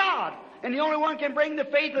faith of God. And the only one can bring the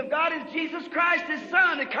faith of God is Jesus Christ, His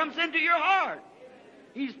Son, that comes into your heart.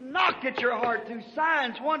 He's knocked at your heart through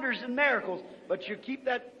signs, wonders, and miracles. But you keep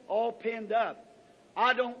that all pinned up.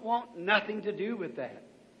 I don't want nothing to do with that.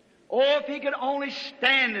 Oh, if He could only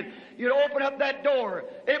stand and you'd open up that door,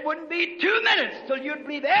 it wouldn't be 2 minutes till you'd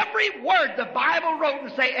believe every word the Bible wrote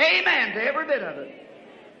and say amen to every bit of it.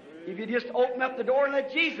 If you just open up the door and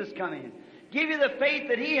let Jesus come in. Give you the faith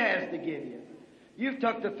that He has to give you. You've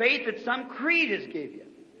took the faith that some creed has given you.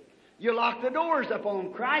 You lock the doors up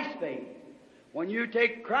on Christ's faith. When you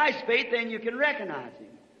take Christ's faith, then you can recognize Him.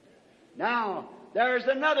 Now, there's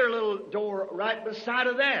another little door right beside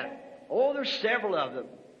of that. Oh, there's several of them.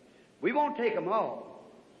 We won't take them all.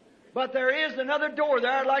 But there is another door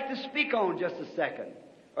there I'd like to speak on just a second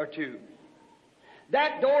or two.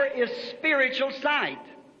 That door is spiritual sight.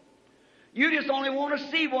 You just only want to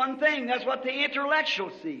see one thing. That's what the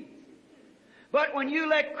intellectual sees. But when you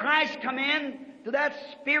let Christ come in to that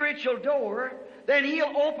spiritual door, then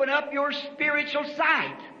He'll open up your spiritual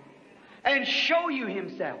sight and show you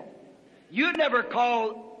Himself. You'd never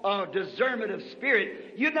call a discernment of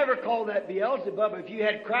spirit, you'd never call that Beelzebub if you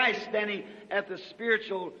had Christ standing at the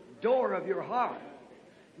spiritual door of your heart,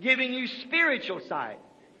 giving you spiritual sight.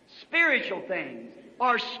 Spiritual things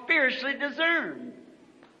are spiritually discerned.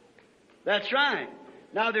 That's right.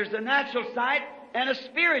 Now there's a natural sight and a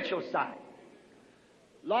spiritual sight.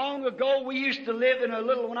 Long ago we used to live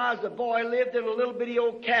when I was a boy, lived in a little bitty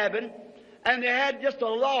old cabin, and they had just a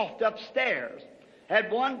loft upstairs. Had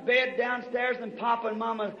one bed downstairs, and Papa and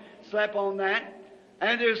Mama slept on that.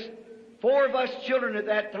 And there's 4 of us children at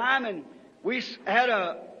that time, and we had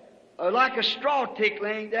like a straw tick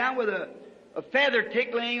laying down with a feather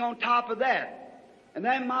tick laying on top of that. And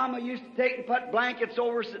then Mama used to take and put blankets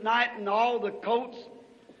over us at night and all the coats.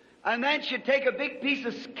 And then she'd take a big piece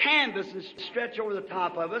of canvas and stretch over the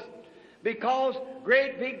top of us, because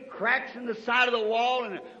great big cracks in the side of the wall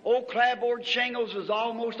and old clapboard shingles was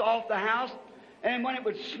almost off the house. And when it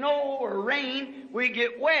would snow or rain, we'd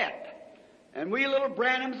get wet. And we little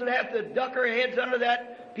Branhams would have to duck our heads under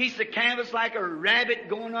that piece of canvas like a rabbit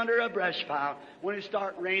going under a brush pile when it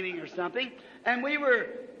started raining or something. And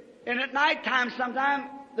at night time sometime,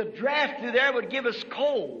 the draft through there would give us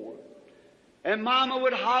cold. And Mama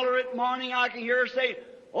would holler at morning. I can hear her say,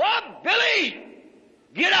 "Oh, Billy,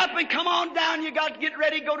 get up and come on down. You got to get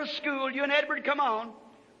ready to go to school. You and Edward, come on."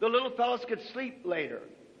 The little fellows could sleep later.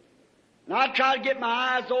 And I'd try to get my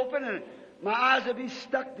eyes open, and my eyes would be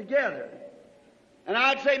stuck together. And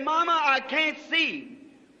I'd say, "Mama, I can't see."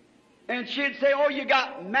 And she'd say, "Oh, you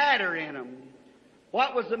got matter in them."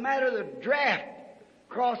 What was the matter? The draft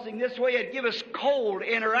crossing this way had give us cold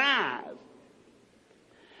in her eyes.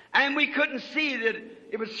 And we couldn't see that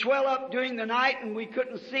it would swell up during the night, and we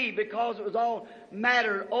couldn't see because it was all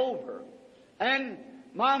mattered over. And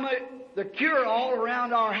Mama, the cure-all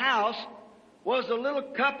around our house was a little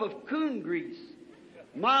cup of coon grease.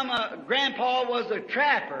 Grandpa was a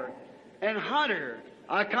trapper and hunter.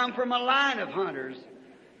 I come from a line of hunters.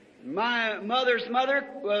 My mother's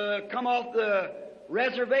mother come off the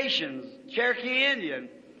reservations, Cherokee Indian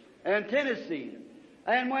and Tennessee.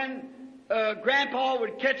 And when Grandpa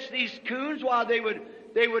would catch these coons, while they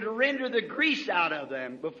would render the grease out of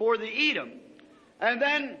them before they eat them. And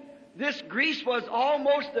then this grease was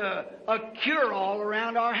almost a cure-all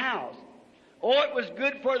around our house. Oh, it was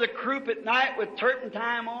good for the croup at night with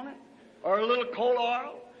turpentine on it, or a little coal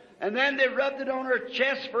oil. And then they rubbed it on her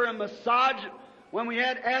chest for a massage when we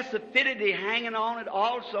had acidity hanging on it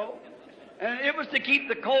also. And it was to keep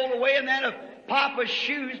the cold away. And then if Papa's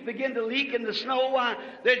shoes began to leak in the snow,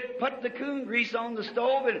 they'd put the coon grease on the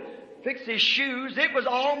stove and fix his shoes. It was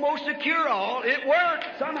almost a cure-all. It worked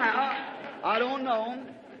somehow. I don't know.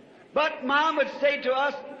 But Mom would say to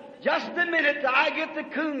us, "Just a minute till I get the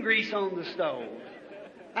coon grease on the stove."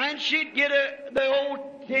 And she'd get the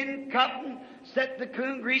old tin cup and set the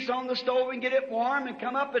coon grease on the stove and get it warm and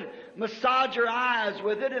come up and massage her eyes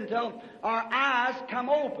with it until our eyes come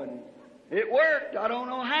open. It worked. I don't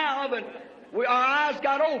know how, but our eyes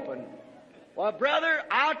got open. Well, brother,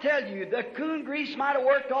 I'll tell you, the coon grease might have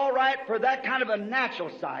worked all right for that kind of a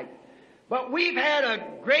natural sight. But we've had a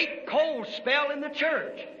great cold spell in the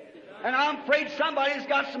church. And I'm afraid somebody's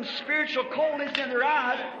got some spiritual coldness in their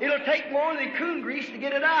eyes. It'll take more than coon grease to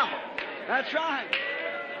get it out. That's right.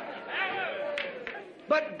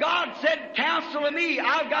 But God said, counsel of me,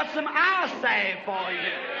 I've got some eye salve for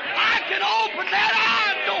you. I can open that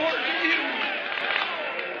eye door to you.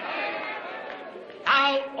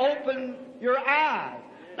 I'll open your eyes.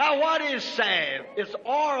 Now what is salve? It's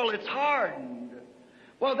oil, it's hardened.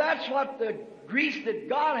 Well, that's what the grease that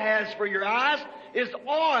God has for your eyes is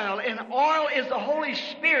oil, and oil is the Holy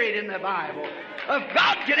Spirit in the Bible. If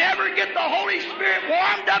God can ever get the Holy Spirit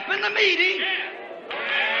warmed up in the meeting,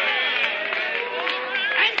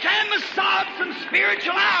 and can massage some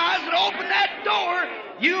spiritual eyes and open that door,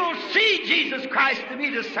 you'll see Jesus Christ to be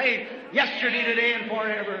the same yesterday, today, and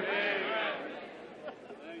forever.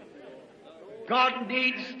 God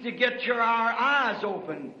needs to get our eyes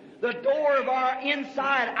open. The door of our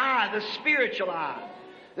inside eye, the spiritual eye.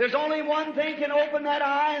 There's only one thing can open that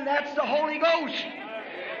eye, and that's the Holy Ghost.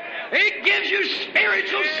 It gives you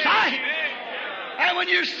spiritual sight. And when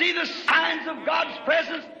you see the signs of God's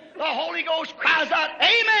presence, the Holy Ghost cries out,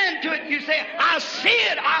 amen to it. You say, I see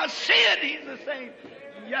it, I see it. He's the same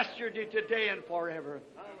yesterday, today, and forever.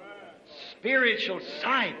 Spiritual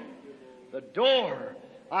sight. The door.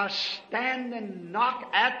 I stand and knock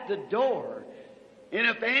at the door. And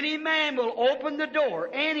if any man will open the door,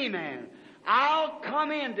 any man, I'll come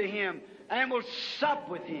into him and will sup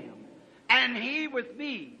with him, and he with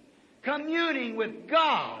me, communing with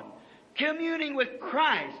God, communing with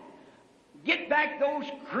Christ. Get back those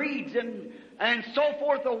creeds and so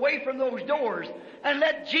forth away from those doors, and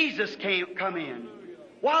let Jesus come in.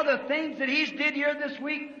 While the things that He's did here this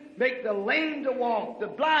week, make the lame to walk, the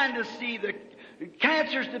blind to see, the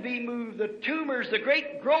cancers to be moved, the tumors, the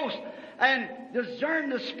great growths, and discern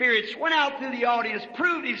the spirits, went out through the audience,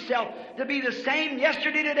 proved Himself to be the same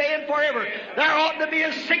yesterday, today, and forever. There ought to be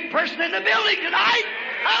a sick person in the building tonight.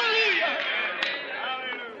 Hallelujah!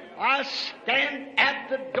 I stand at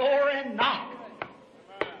the door and knock.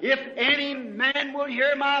 If any man will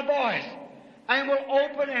hear my voice and will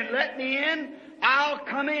open and let me in, I'll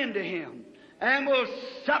come into him and will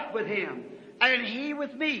sup with him, and he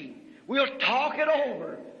with me. We'll talk it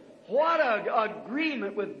over. What an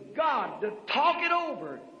agreement with God to talk it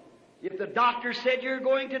over. If the doctor said you're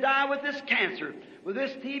going to die with this cancer, with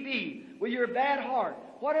this TB, with your bad heart,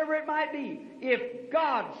 whatever it might be, if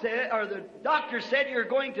God said, or the doctor said you're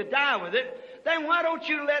going to die with it, then why don't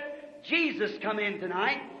you let Jesus come in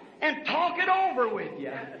tonight and talk it over with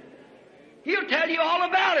you? He'll tell you all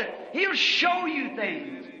about it. He'll show you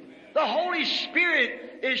things. The Holy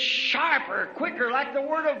Spirit is sharper, quicker, like the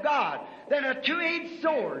Word of God, than a two-edged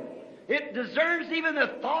sword. It discerns even the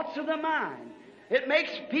thoughts of the mind. It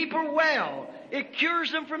makes people well. It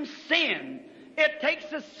cures them from sin. It takes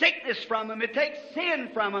the sickness from them. It takes sin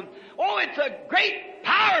from them. Oh, it's a great,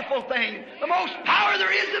 powerful thing. The most power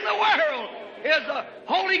there is in the world is the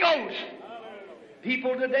Holy Ghost.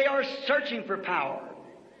 People today are searching for power.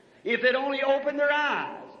 If they'd only open their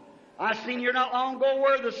eyes. I seen here not long ago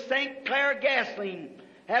where the St. Clair gasoline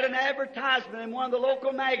had an advertisement in one of the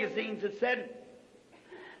local magazines that said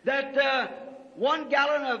that 1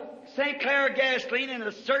 gallon of St. Clair gasoline in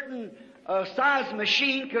a certain size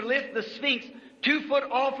machine could lift the Sphinx 2 foot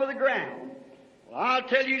off of the ground. Well, I'll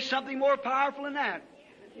tell you something more powerful than that.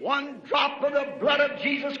 1 drop of the blood of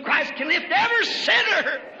Jesus Christ can lift every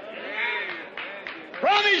sinner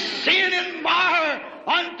from his sin and mire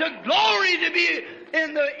unto glory, to be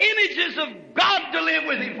in the images of God, to live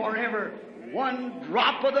with Him forever. 1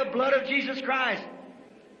 drop of the blood of Jesus Christ.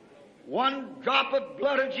 1 drop of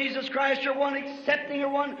blood of Jesus Christ, or 1 accepting, or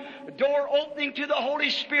 1 door opening to the Holy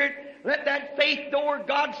Spirit. Let that faith door,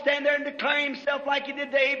 God stand there and declare Himself like He did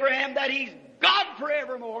to Abraham, that He's God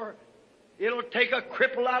forevermore. It'll take a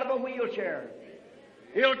cripple out of a wheelchair.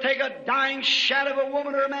 It'll take a dying shadow of a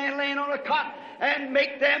woman or a man laying on a cot and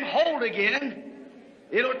make them whole again.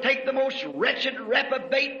 It'll take the most wretched,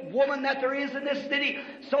 reprobate woman that there is in this city,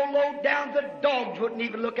 so low down the dogs wouldn't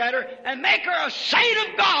even look at her, and make her a saint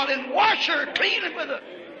of God and wash her clean with it.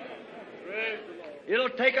 It'll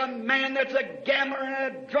take a man that's a gambler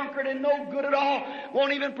and a drunkard and no good at all,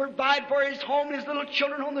 won't even provide for his home and his little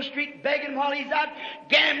children on the street begging while he's out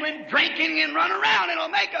gambling, drinking, and running around. It'll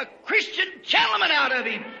make a Christian gentleman out of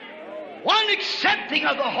him. 1 accepting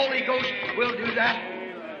of the Holy Ghost will do that.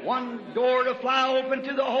 1 door to fly open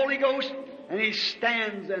to the Holy Ghost, and He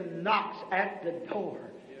stands and knocks at the door.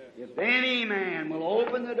 If any man will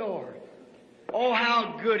open the door, oh,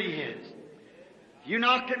 how good He is. If you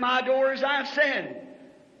knocked at my door, as I've said,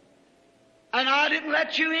 and I didn't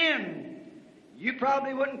let you in, you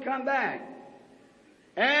probably wouldn't come back.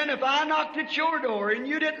 And if I knocked at your door and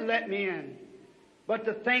you didn't let me in, but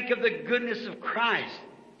to think of the goodness of Christ,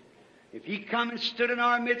 if He come and stood in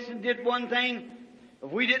our midst and did one thing,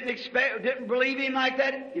 if we didn't believe Him like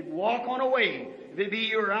that, He'd walk on away. If it be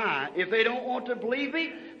you or I. If they don't want to believe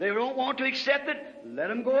me, they don't want to accept it, let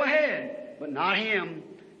them go ahead. But not Him.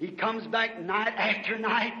 He comes back night after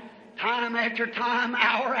night, time after time,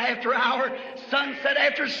 hour after hour, sunset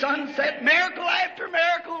after sunset, miracle after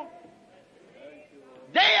miracle,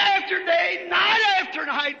 day after day, night after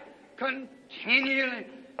night, continually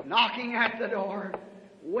knocking at the door,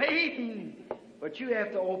 waiting. But you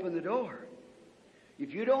have to open the door.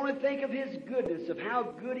 If you'd only think of His goodness, of how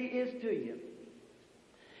good He is to you.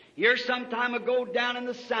 Here some time ago down in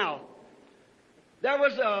the South, there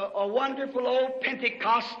was a wonderful old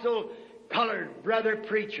Pentecostal colored brother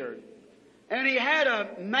preacher. And he had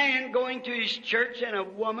a man going to his church and a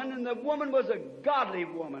the woman was a godly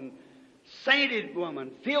woman, sainted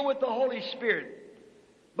woman, filled with the Holy Spirit.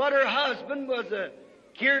 But her husband was a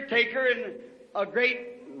caretaker in a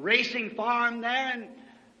great racing farm there,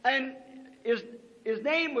 and his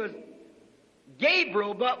name was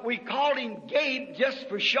Gabriel, but we called him Gabe just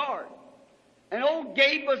for short. And old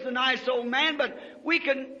Gabe was a nice old man, but we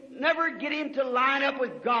could never get him to line up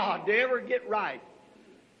with God to ever get right.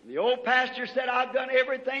 The old pastor said, I've done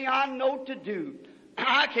everything I know to do.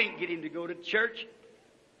 I can't get him to go to church.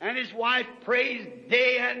 And his wife prays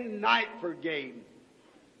day and night for Gabe.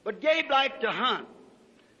 But Gabe liked to hunt,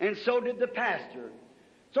 and so did the pastor.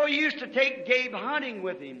 So he used to take Gabe hunting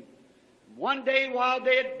with him. One day while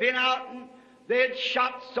they had been out and they had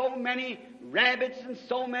shot so many rabbits and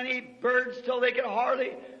so many birds till they could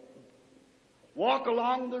hardly walk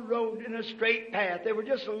along the road in a straight path. They were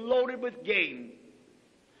just loaded with game.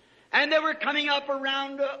 And they were coming up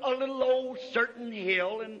around a little old certain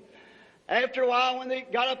hill. And after a while, when they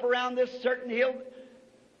got up around this certain hill,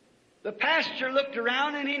 the pastor looked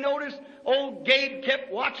around and he noticed old Gabe kept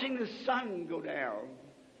watching the sun go down.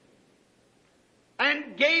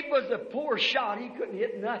 And Gabe was a poor shot. He couldn't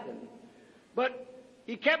hit nothing. But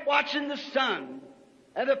he kept watching the sun.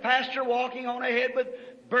 And the pastor walking on ahead with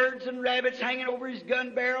birds and rabbits hanging over his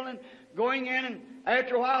gun barrel and going in. And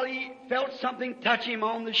after a while, he felt something touch him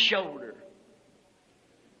on the shoulder.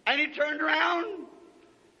 And he turned around,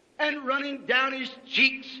 and running down his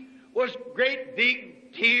cheeks was great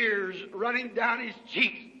big tears running down his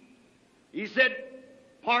cheeks. He said,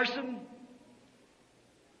 Parson,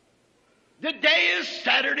 the day is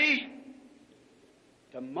Saturday.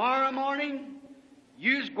 Tomorrow morning,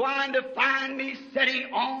 you's going to find me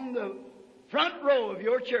sitting on the front row of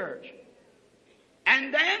your church.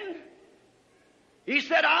 And then, he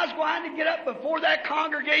said, I was going to get up before that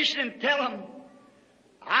congregation and tell them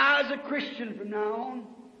I was a Christian from now on.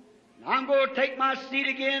 I'm going to take my seat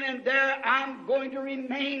again, and there I'm going to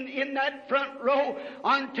remain in that front row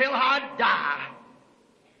until I die.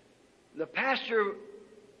 The pastor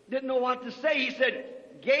didn't know what to say. He said,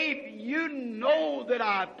 Gabe, you know that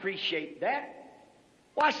I appreciate that.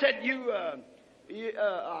 Well, I said, you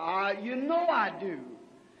know I do.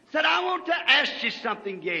 Said, I want to ask you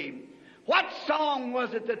something, Gabe. What song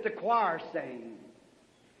was it that the choir sang?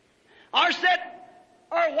 Or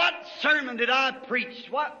what sermon did I preach?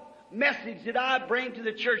 What message did I bring to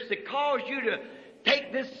the church that caused you to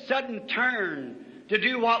take this sudden turn to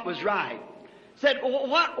do what was right? Said,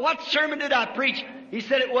 what sermon did I preach? He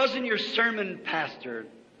said, it wasn't your sermon, Pastor.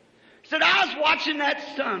 Said, I was watching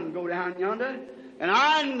that sun go down yonder, and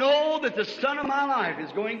I know that the sun of my life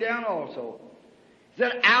is going down also. He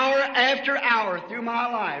said, hour after hour through my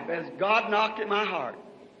life, as God knocked at my heart.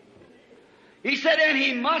 He said, and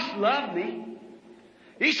He must love me.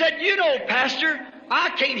 He said, you know, Pastor, I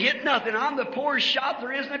can't hit nothing. I'm the poorest shot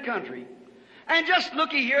there is in the country. And just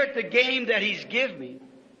looky here at the game that He's given me.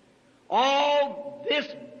 All this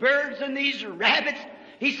birds and these rabbits.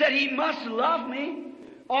 He said, He must love me,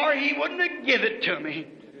 or He wouldn't have given it to me.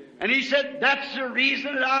 And he said, that's the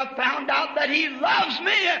reason that I found out that He loves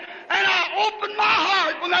me. And I opened my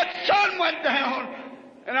heart when that sun went down.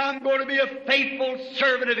 And I'm going to be a faithful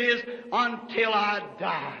servant of His until I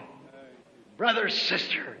die. Brother,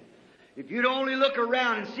 sister, if you'd only look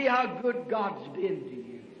around and see how good God's been to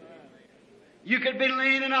you. You could be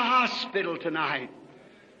laying in a hospital tonight.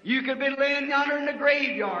 You could be laying yonder in the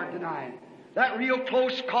graveyard tonight. That real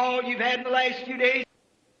close call you've had in the last few days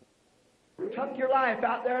took your life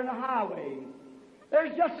out there in the highway.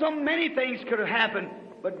 There's just so many things could have happened,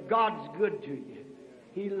 but God's good to you.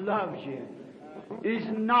 He loves you. He's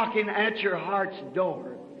knocking at your heart's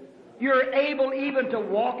door. You're able even to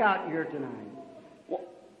walk out here tonight.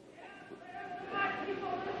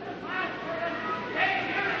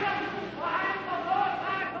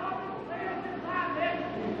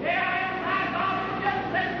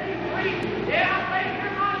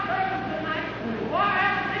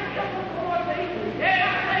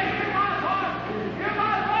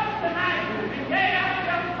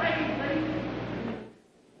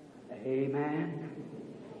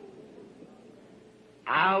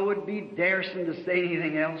 would be daresome to say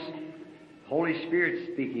anything else. Holy Spirit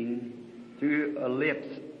speaking through lips.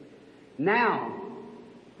 Now,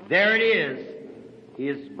 there it is,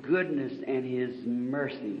 His goodness and His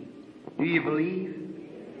mercy. Do you believe?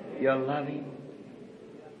 You love Him?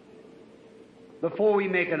 Before we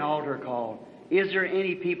make an altar call, is there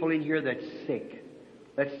any people in here that's sick?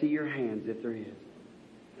 Let's see your hands if there is.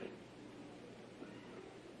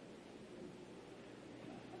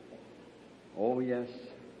 Oh, yes.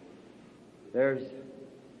 There's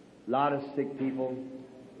a lot of sick people,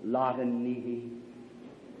 a lot of needy.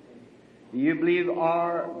 Do you believe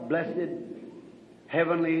our blessed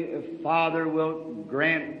Heavenly Father will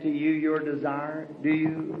grant to you your desire? Do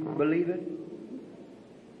you believe it?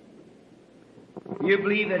 You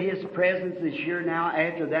believe that His presence is here now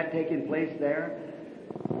after that taking place there?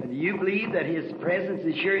 Do you believe that His presence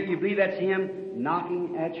is here? You believe that's Him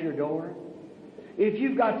knocking at your door? If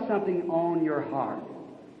you've got something on your heart,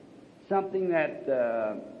 something that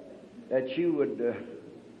you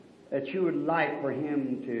would like for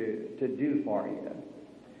Him to do for you,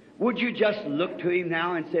 would you just look to Him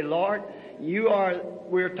now and say, Lord,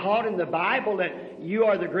 we're taught in the Bible that you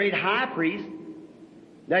are the great high priest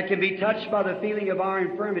that can be touched by the feeling of our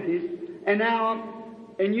infirmities,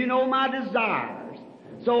 and you know my desires.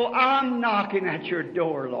 So I'm knocking at your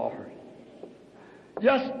door, Lord.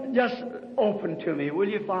 Just open to me, will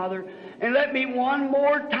you, Father? And let me one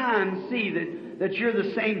more time see that you're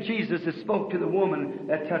the same Jesus that spoke to the woman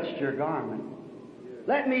that touched your garment.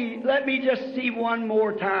 Let me just see one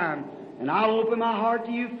more time, and I'll open my heart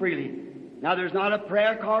to you freely. Now, there's not a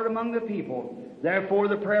prayer card among the people. Therefore,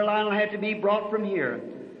 the prayer line will have to be brought from here.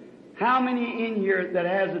 How many in here that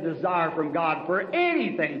has a desire from God for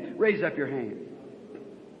anything? Raise up your hand.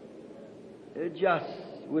 I just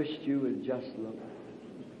wished you would just look.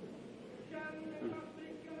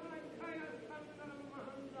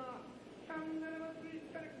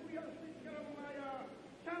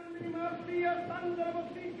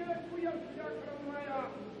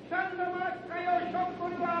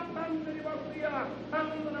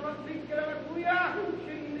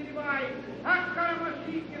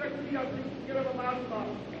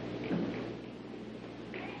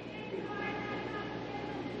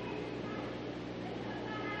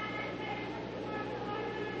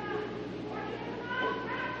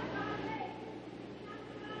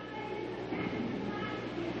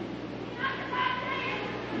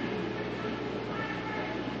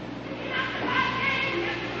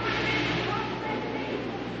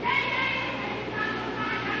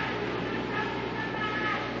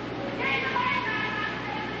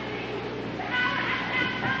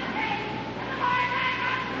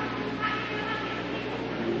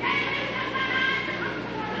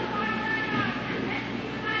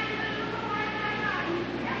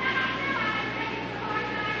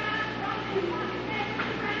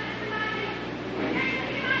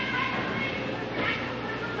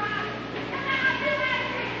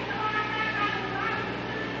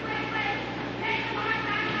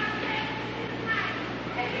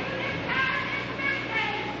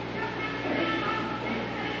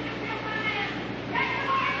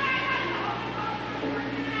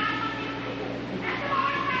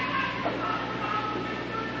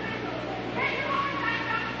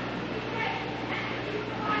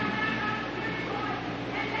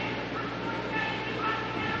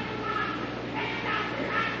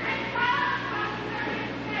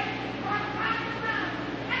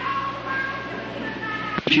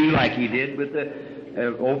 You like He did with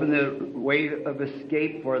open the way of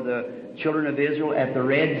escape for the children of Israel at the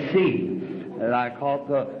Red Sea. I caught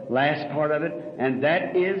the last part of it, and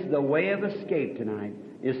that is the way of escape tonight,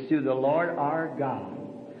 is through the Lord our God.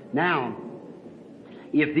 Now,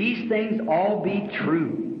 if these things all be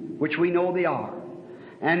true, which we know they are,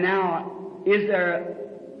 and now, if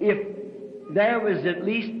there was at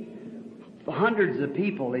least hundreds of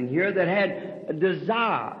people in here that had a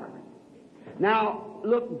desire. Now,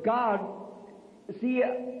 look, God, see,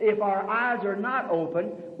 if our eyes are not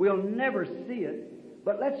open, we'll never see it.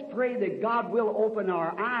 But let's pray that God will open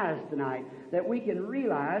our eyes tonight, that we can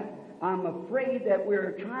realize, I'm afraid that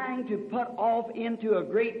we're trying to put off into a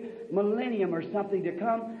great millennium or something to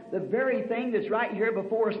come, the very thing that's right here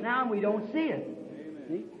before us now, and we don't see it.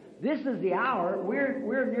 See? This is the hour.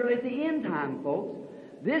 We're nearly at the end time, folks.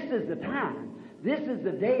 This is the time. This is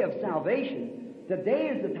the day of salvation. Today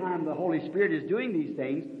is the time the Holy Spirit is doing these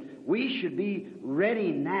things. We should be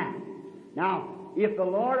ready now. Now, if the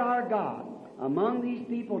Lord our God, among these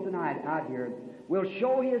people tonight out here, will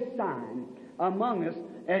show His sign among us,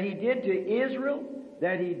 that He did to Israel,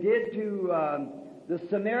 that He did to the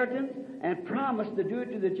Samaritans, and promised to do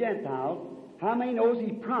it to the Gentiles, How many knows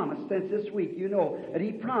He promised since this week? You know that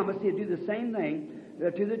He promised He'd do the same thing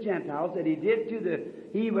to the Gentiles that He did to the...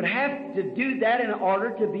 He would have to do that in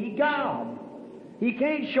order to be God. He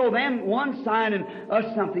can't show them one sign and us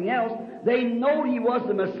something else. They know He was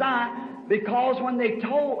the Messiah because when He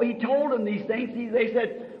told them these things, they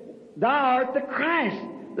said, Thou art the Christ,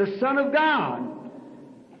 the Son of God.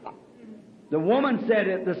 The woman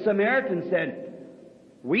said, the Samaritan said,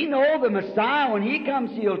 we know the Messiah. When He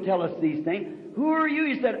comes, He'll tell us these things. Who are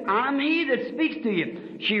you? He said, I'm He that speaks to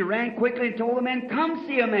you. She ran quickly and told the man, come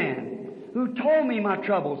see a man who told me my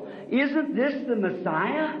troubles. Isn't this the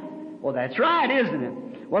Messiah? Well, that's right, isn't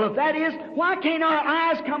it? Well, if that is, why can't our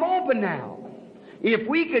eyes come open now? If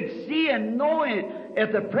we could see and know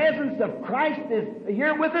if the presence of Christ is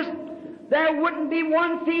here with us, there wouldn't be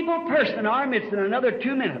one feeble person in our midst in another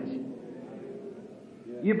 2 minutes.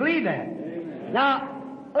 You believe that? Amen.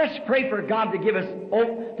 Now, let's pray for God to give us,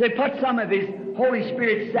 to put some of His Holy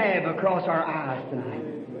Spirit salve across our eyes tonight.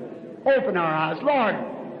 Open our eyes. Lord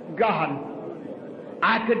God,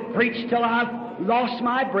 I could preach till I lost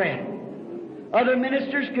my breath. Other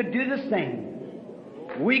ministers could do the same.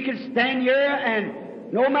 We could stand here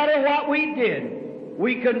and no matter what we did,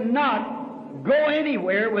 we could not go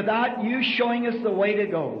anywhere without You showing us the way to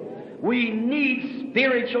go. We need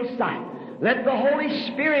spiritual sight. Let the Holy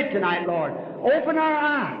Spirit tonight, Lord, open our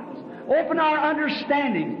eyes, open our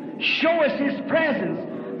understanding, show us His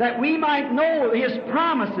presence, that we might know His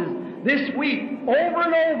promises this week, over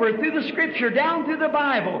and over, through the Scripture, down through the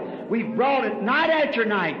Bible. We've brought it night after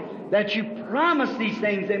night, that You promised these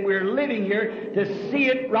things, and we're living here to see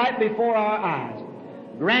it right before our eyes.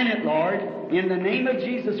 Grant it, Lord, in the name of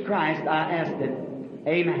Jesus Christ, I ask it.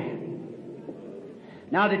 Amen.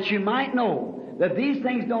 Now that you might know that these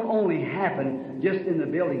things don't only happen just in the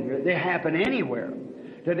building here, they happen anywhere.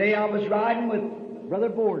 Today I was riding with Brother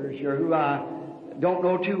Borders here, who I don't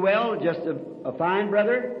know too well, just a fine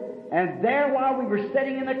brother. And there, while we were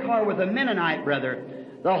sitting in the car with a Mennonite brother,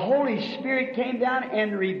 the Holy Spirit came down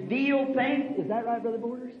and revealed things. Is that right, Brother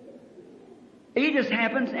Borders? It just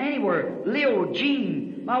happens anywhere. Leo,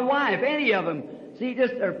 Jean, my wife, any of them. See,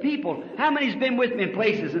 just are people. How many's been with me in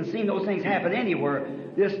places and seen those things happen anywhere?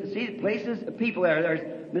 Just see places, people there. There's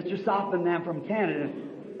Mr. Softman now from Canada.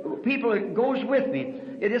 People that goes with me.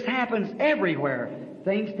 It just happens everywhere.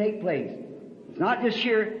 Things take place. It's not just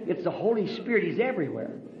here. It's the Holy Spirit. He's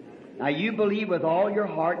everywhere. Now you believe with all your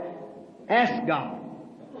heart. Ask God.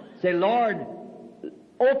 Say, Lord,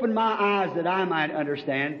 open my eyes that I might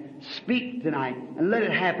understand. Speak tonight and let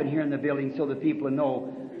it happen here in the building so the people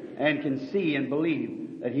know and can see and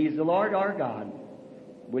believe that He's the Lord our God.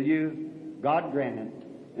 Will you, God, grant it?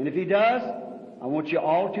 And if He does, I want you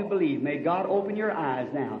all to believe. May God open your eyes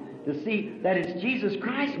now to see that it's Jesus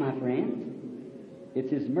Christ, my friends.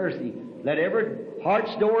 It's His mercy. Let every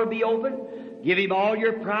heart's door be open. Give Him all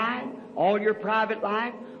your pride, all your private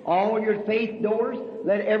life, all your faith doors.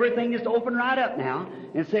 Let everything just open right up now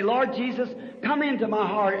and say, Lord Jesus, come into my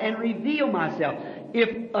heart and reveal myself.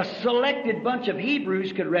 If a selected bunch of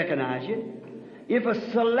Hebrews could recognize You, if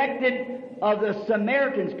a selected of the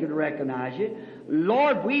Samaritans could recognize You,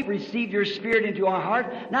 Lord, we've received Your Spirit into our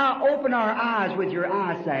heart. Now open our eyes with Your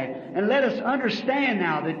eyesight and let us understand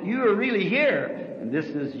now that You are really here. And this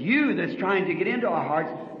is You that's trying to get into our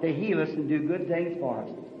hearts to heal us and do good things for us.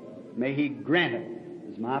 May He grant it,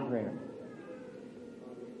 is my prayer.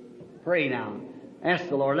 Pray now. Ask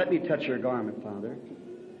the Lord, let me touch Your garment, Father.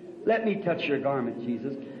 Let me touch Your garment,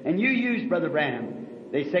 Jesus. And You use Brother Branham.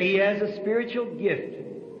 They say he has a spiritual gift.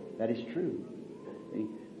 That is true. See,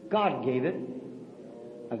 God gave it.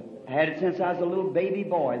 I've had it since I was a little baby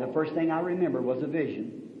boy. The first thing I remember was a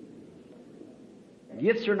vision.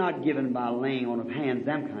 Gifts are not given by laying on of hands,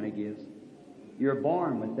 them kind of gifts. You're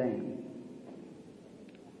born with them.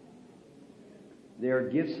 They are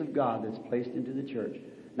gifts of God that's placed into the church.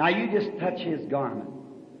 Now you just touch His garment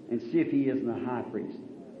and see if He isn't the high priest.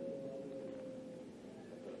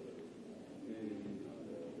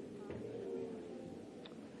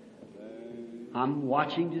 I'm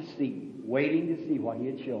watching to see, waiting to see what He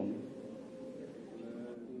had shown me.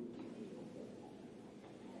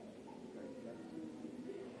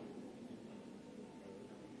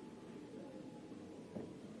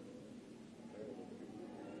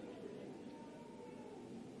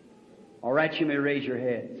 All right, you may raise your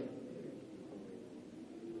heads.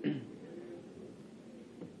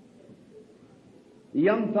 The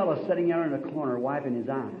young fellow sitting there in a corner wiping his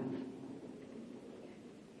eyes,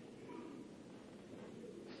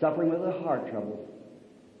 suffering with a heart trouble.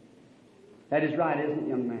 That is right, isn't it,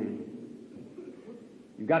 young man?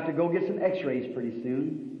 You've got to go get some x-rays pretty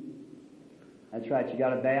soon. That's right, you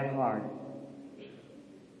got a bad heart.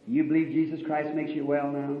 Do you believe Jesus Christ makes you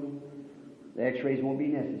well now? The x-rays won't be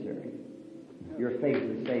necessary. Your faith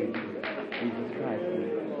is saved. Jesus Christ.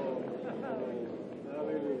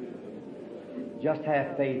 Just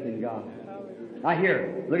have faith in God. Now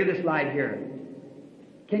here, look at this light here.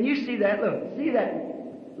 Can you see that? Look, see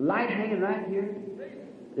that light hanging right here?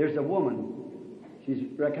 There's a woman. She's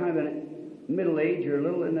kind of in middle age or a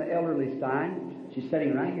little in the elderly side. She's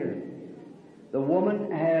sitting right here. The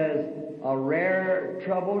woman has a rare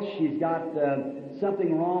trouble. She's got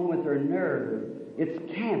something wrong with her nerve. It's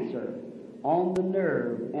cancer on the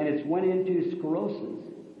nerve, and it's went into sclerosis.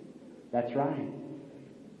 That's right.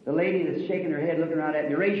 The lady that's shaking her head, looking around at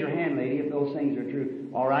me, raise your hand, lady, if those things are true.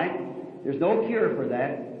 All right? There's no cure for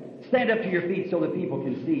that. Stand up to your feet so that people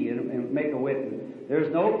can see and make a witness.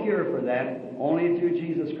 There's no cure for that, only through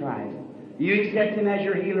Jesus Christ. Do you accept Him as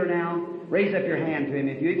your healer now? Raise up your hand to Him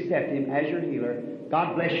if you accept Him as your healer.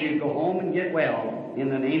 God bless you. Go home and get well in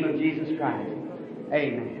the name of Jesus Christ.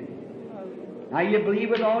 Amen. Now you believe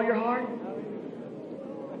with all your heart?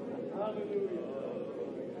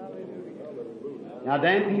 Now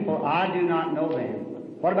them people, I do not know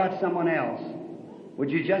them. What about someone else? Would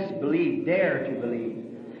you just believe, dare to believe?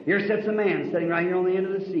 Here sits a man sitting right here on the end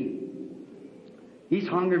of the seat. He's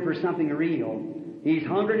hungering for something real. He's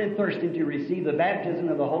hungering and thirsting to receive the baptism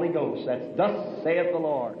of the Holy Ghost. That's thus saith the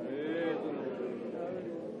Lord.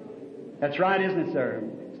 That's right, isn't it, sir?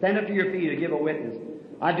 Stand up to your feet to give a witness.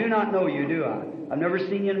 I do not know you, do I? I've never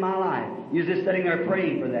seen you in my life. You're just sitting there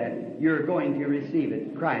praying for that. You're going to receive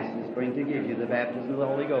it. Christ is going to give you the baptism of the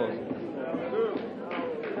Holy Ghost.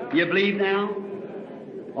 You believe now?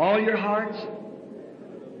 All your hearts?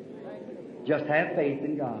 Just have faith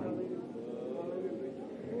in God.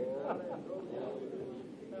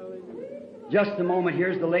 Just a moment.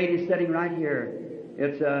 Here's the lady sitting right here.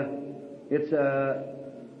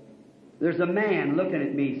 There's a man looking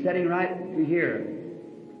at me, sitting right here.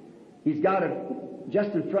 He's got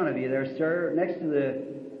just in front of you there, sir, next to the,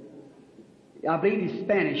 I believe he's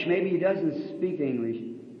Spanish. Maybe he doesn't speak English.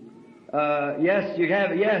 Yes, you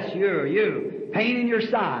have, yes, you. Pain in your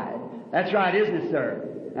side. That's right, isn't it,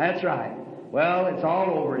 sir? That's right. Well, it's all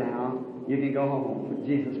over now. You can go home.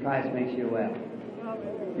 Jesus Christ makes you well.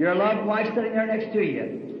 Your loved wife sitting there next to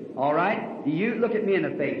you. All right? Do you look at me in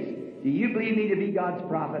the face? Do you believe me to be God's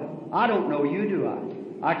prophet? I don't know you, do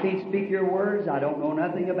I? I can't speak your words. I don't know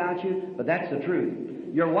nothing about you, but that's the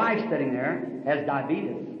truth. Your wife sitting there has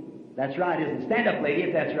diabetes. That's right, isn't it? Stand up, lady,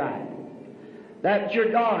 if that's right. That's your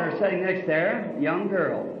daughter sitting next there, young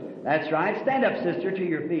girl. That's right. Stand up, sister, to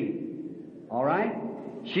your feet. All right?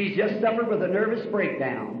 She's just suffered with a nervous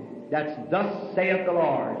breakdown. That's thus saith the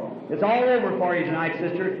Lord. It's all over for you tonight,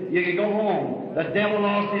 sister. You can go home. The devil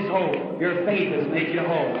lost his hope. Your faith has made you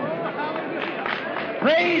whole.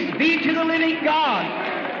 Praise be to the living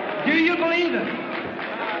God. Do you believe it?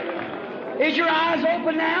 Is your eyes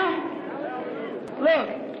open now? Look,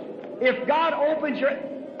 if God opens your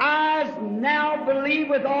eyes now, believe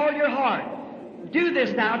with all your heart. Do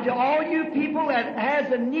this now to all you people that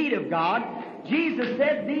has a need of God. Jesus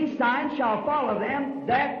said, these signs shall follow them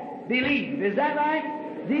that believe. Is that right?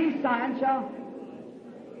 These signs shall...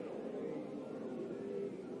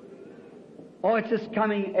 Oh, it's just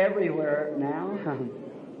coming everywhere now.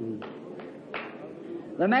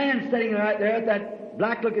 The man sitting right there with that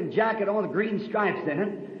black-looking jacket on with green stripes in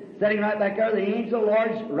it, sitting right back there, the angel of the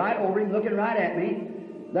Lord's right over him, looking right at me.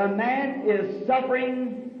 The man is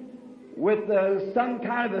suffering with some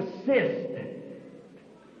kind of a cyst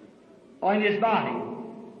on his body.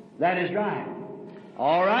 That is right.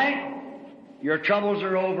 All right. Your troubles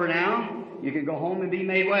are over now. You can go home and be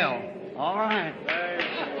made well. All right.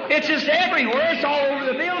 It's just everywhere. It's all over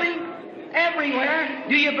the building. Everywhere.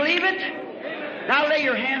 Do you believe it? Now lay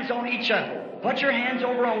your hands on each other. Put your hands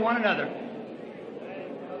over on one another.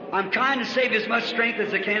 I'm trying to save as much strength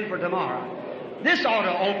as I can for tomorrow. This ought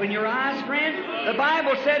to open your eyes, friend. The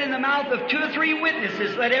Bible said in the mouth of 2 or 3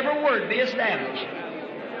 witnesses, let every word be established.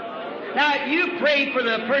 Now, you pray for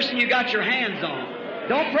the person you got your hands on.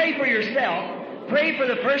 Don't pray for yourself. Pray for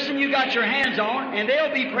the person you got your hands on, and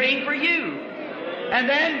they'll be praying for you. And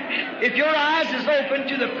then, if your eyes is open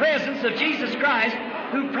to the presence of Jesus Christ,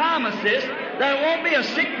 who promises there won't be a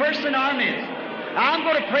sick person in our midst. I'm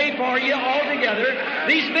going to pray for you all together.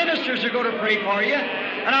 These ministers are going to pray for you.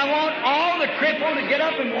 And I want all the crippled to get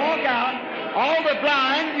up and walk out. All the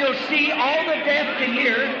blind, you'll see. All the deaf can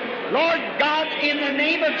hear. Lord God, in the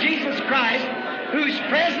name of Jesus Christ, whose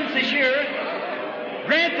presence is here,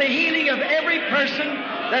 grant the healing of every person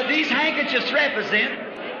that these handkerchiefs represent,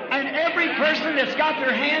 and every person that's got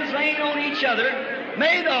their hands laying on each other,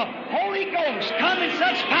 May the Holy Ghost come in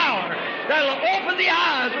such power that will open the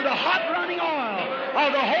eyes with the hot running oil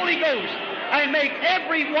of the Holy Ghost and make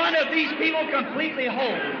every one of these people completely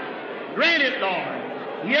whole. Grant it, Lord.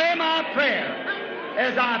 Hear my prayer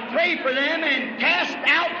as I pray for them and cast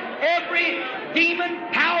out every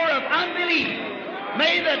demon power of unbelief.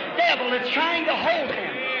 May the devil that's trying to hold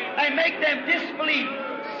them and make them disbelieve,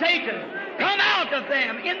 Satan, come out of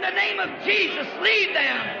them. In the name of Jesus, leave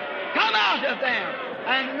them. Come out of them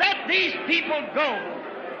and let these people go.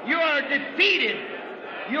 You are defeated.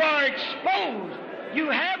 You are exposed. You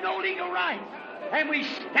have no legal rights. And we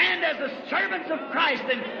stand as the servants of Christ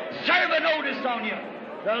and serve a notice on you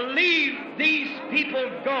to leave these people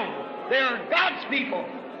go. They are God's people.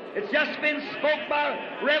 It's just been spoke by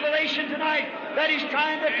Revelation tonight that He's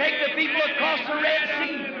trying to take the people across the Red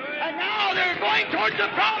Sea. And now they're going towards the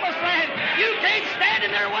Promised Land. You can't stand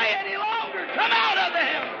in their way any longer. Come out of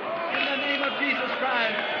them in the name of Jesus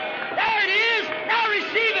Christ. There it is. Now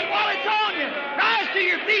receive it while it's on you. Rise to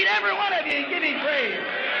your feet, every one of you, and give Him praise.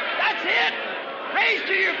 That's it. Raise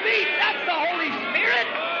to your feet. That's the Holy Spirit.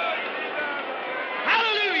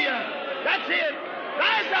 Hallelujah. That's it.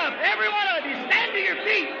 Rise up, every one of you. Stand to your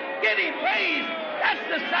feet. Give Him praise. That's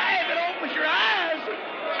the sign that opens your eyes.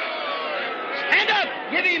 Stand up.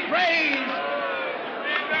 Give Him praise.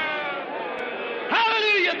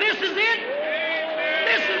 Hallelujah. This is it.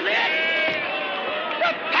 This is it.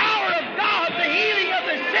 The power of God, the healing of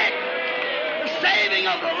the sick, the saving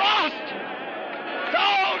of the lost. So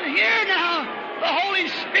here now, the Holy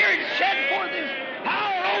Spirit shed forth His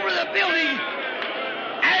power over the building.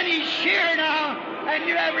 And He's here now, and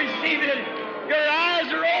you have received it. Your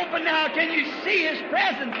eyes are open now. Can you see His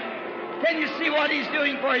presence? Can you see what He's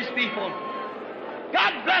doing for His people?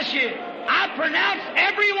 God bless you. I pronounce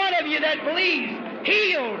every one of you that believes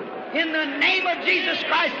healed in the name of Jesus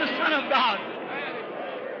Christ, the Son of God.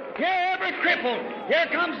 Here every cripple. Here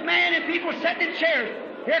comes man and people sitting in chairs.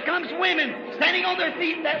 Here comes women standing on their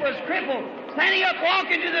feet that was crippled, standing up,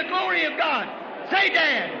 walking to the glory of God. Say,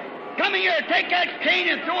 Dad, come here, take that cane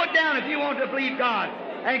and throw it down if you want to believe God,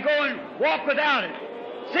 and go and walk without it.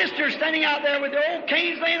 Sisters standing out there with their old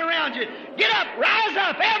canes laying around you. Get up, rise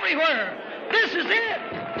up everywhere. This is it.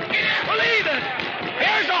 Believe it.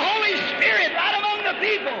 There's the Holy Spirit right among the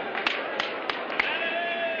people.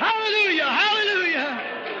 Hallelujah, hallelujah.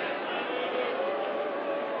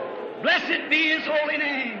 Blessed be His holy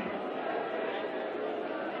name.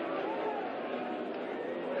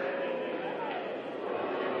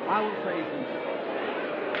 I will praise Him.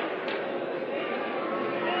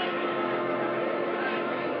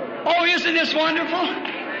 Oh, isn't this wonderful?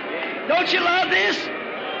 Don't you love this?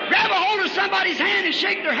 Grab a hold of somebody's hand and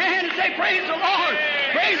shake their hand and say, praise the Lord.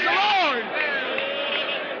 Praise the Lord.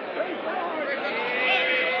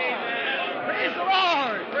 Praise the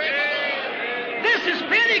Lord. This is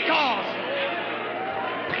Pentecost.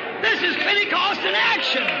 This is Pentecost in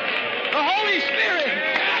action. The Holy Spirit.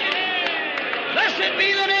 Blessed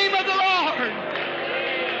be the name of the Lord.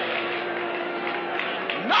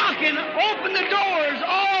 Knocking, open the doors,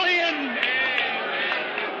 all in.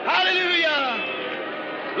 Hallelujah.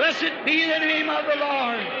 Blessed be the name of the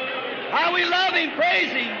Lord. How we love Him,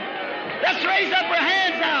 praise Him. Let's raise up our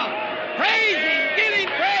hands now. Praise Him, give Him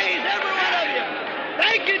praise, every one of you.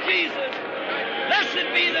 Thank you, Jesus. Blessed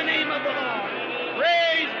be the name of the Lord.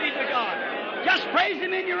 Praise be to God. Just praise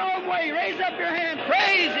Him in your own way. Raise up your hand.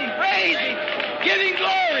 Praise Him, praise Him. Give Him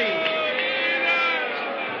glory.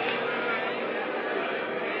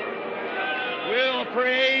 We'll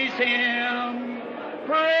praise Him.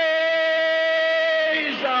 Praise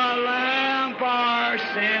the Lamb for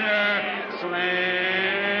sinner slain.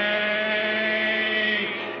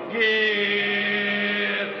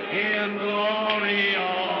 Give Him glory,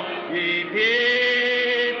 all ye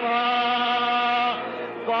people,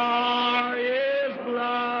 for His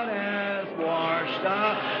blood has washed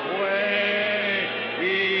away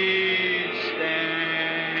each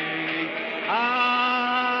stain. I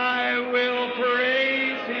will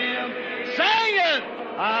praise Him. Sing it!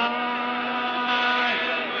 I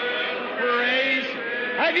praise.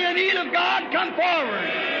 Have you need of God? Come forward.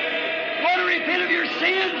 You want to repent of your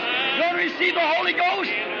sins? You want to receive the Holy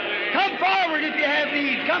Ghost? Come forward if you have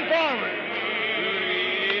need. Come forward.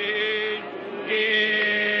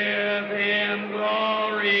 Give Him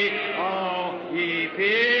glory, all ye people,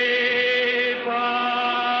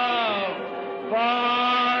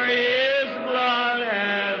 for His blood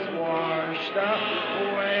has washed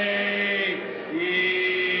away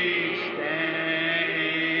each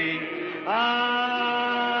stain. I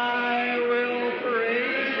will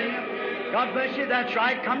praise Him. God bless you. That's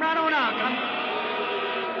right. Come right on out. Come.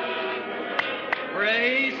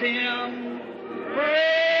 Praise Him. Praise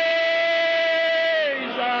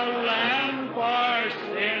the Lamb for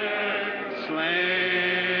sinners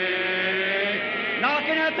slain.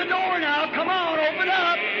 Knocking at the door now. Come on, open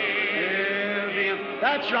up. Give Him.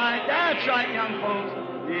 That's right, young folks.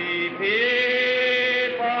 Ye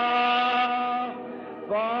people,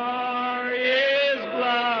 for His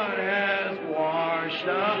blood has washed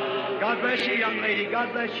up. God bless you, young lady.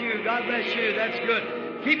 God bless you. God bless you. That's good.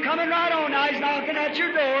 Keep coming right on now. He's knocking at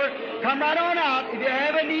your door. Come right on out. If you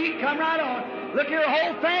have a need, come right on. Look, your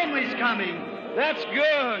whole family's coming. That's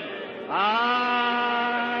good.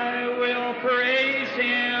 I will praise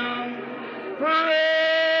Him. Praise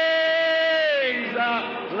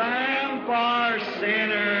the Lamb for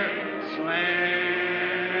sinners slain.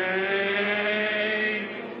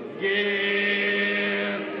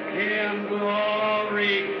 Give Him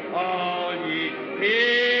glory, all ye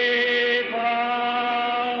people,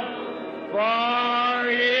 for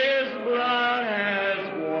His blood has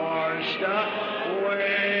washed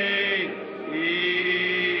away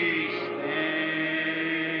each stain.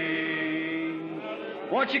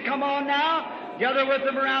 Won't you come on now? Gather with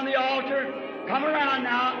them around the altar. Come around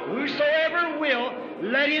now. Whosoever will,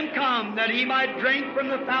 let him come, that he might drink from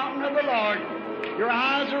the fountain of the Lord. Your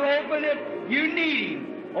eyes are open if you need Him.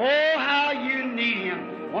 Oh, how you need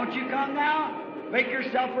Him. Won't you come now? Make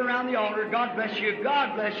yourself around the altar. God bless you.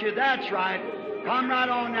 God bless you. That's right. Come right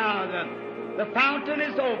on now. The fountain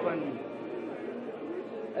is open.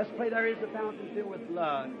 Let's play There Is a Fountain Filled with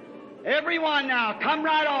Blood. Everyone now, come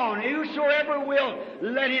right on. Whosoever will,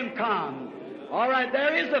 let him come. All right,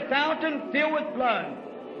 there is a fountain filled with blood,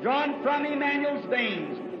 drawn from Emmanuel's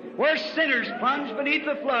veins, where sinners plunged beneath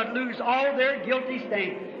the flood lose all their guilty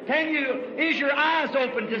stain. Is your eyes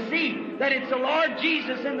open to see that it's the Lord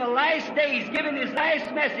Jesus in the last days giving His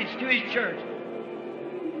last message to His church?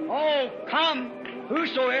 Oh, come,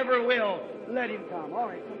 whosoever will, let him come. All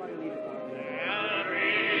right, somebody lead it for me. There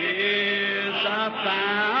is a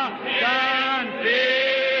fountain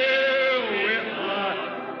filled with blood,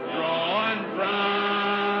 drawn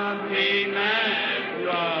from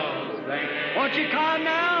Emmanuel's veins. Won't you come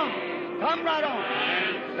now? Come right on.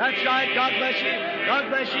 That's right. God bless you. God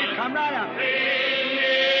bless you. Come right out.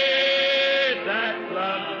 That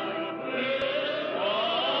blood.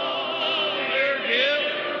 All your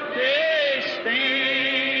guilty stain.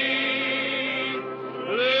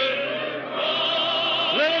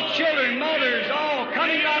 Little children, mothers, all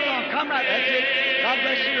coming right along. Come right. That's it. God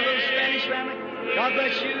bless you, little Spanish family. God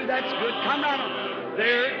bless you. That's good. Come right on.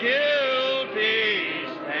 Their guilty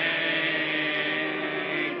stain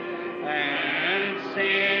and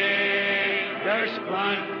sinner's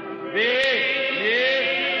plunge.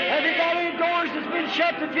 Have you got any doors that's been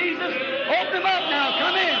shut to Jesus? Open them up now.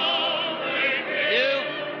 Come in.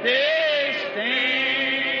 Guilty stain.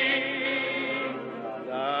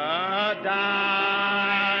 The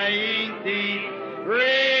dying thief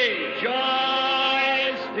rejoiced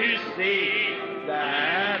to see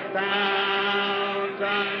that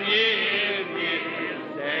fountain in His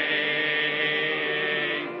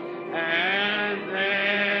day. And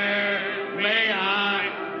there may I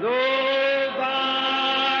go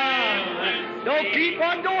by. Don't keep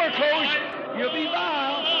one door closed. You'll be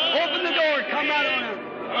vile. Open the door. Come right on out.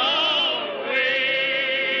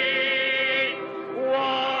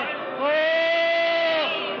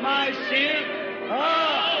 Oh, my sin.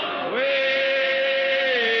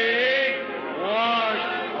 Wash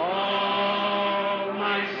all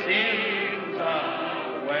my sins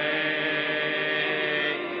away,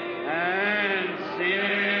 and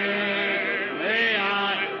sin may I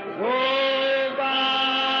go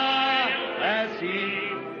by as He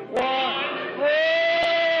washed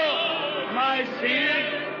all my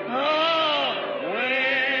sins away.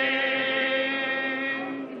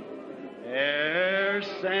 E'er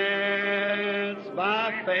since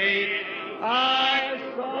by faith I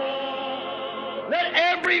saw. Let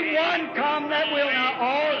everyone come that will now,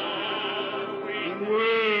 all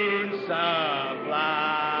wounds supply.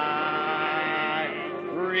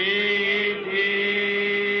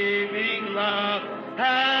 Redeeming love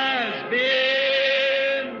has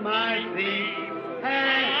been my theme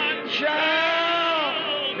and shall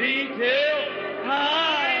be till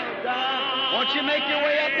I die. Won't you make your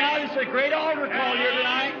way up now? This is a great altar call here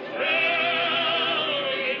tonight.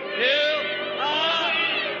 Till I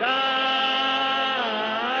die,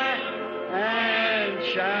 and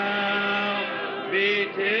shall be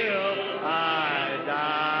till I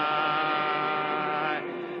die.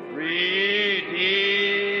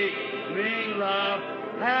 Redeeming love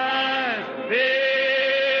has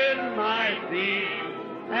been my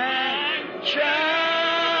theme, and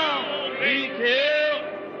shall be till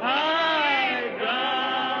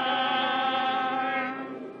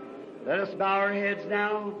Let us bow our heads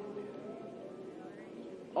now.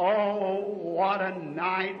 Oh, what a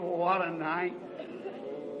night, what a night.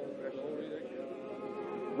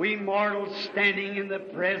 We mortals standing in the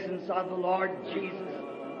presence of the Lord Jesus.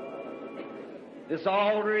 This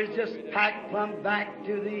altar is just packed plumb back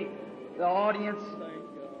to the audience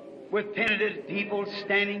with penitent people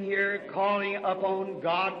standing here calling upon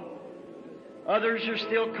God. Others are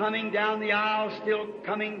still coming down the aisle, still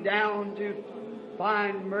coming down to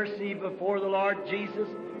find mercy before the Lord Jesus.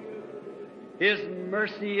 His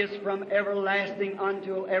mercy is from everlasting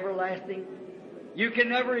unto everlasting. You can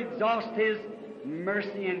never exhaust His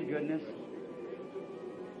mercy and goodness.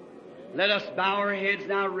 Let us bow our heads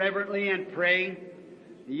now reverently and pray.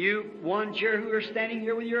 You ones here who are standing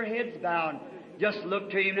here with your heads bowed, just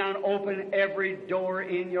look to Him now and open every door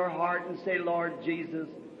in your heart and say, Lord Jesus,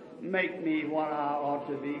 make me what I ought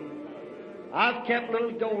to be. I've kept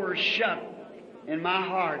little doors shut in my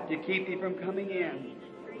heart to keep you from coming in.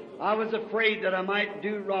 I was afraid that I might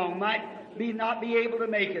do wrong, not be able to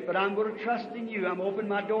make it, but I'm going to trust in you. I'm opening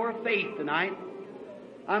my door of faith tonight.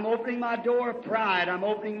 I'm opening my door of pride. I'm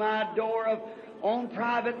opening my door of own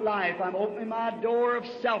private life. I'm opening my door of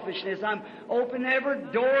selfishness. I'm opening every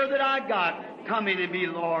door that I got. Come in and be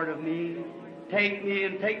Lord of me. Take me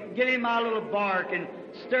and get in my little bark and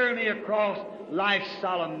stir me across life's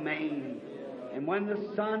solemn main. And when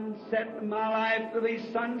the sun set in my life will be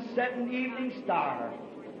sunset and evening star,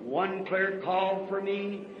 one clear call for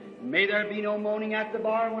me. May there be no moaning at the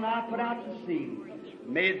bar when I put out to sea.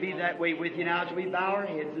 May it be that way with you now as we bow our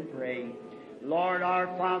heads and pray. Lord our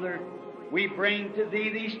Father, we bring to Thee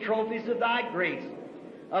these trophies of Thy grace,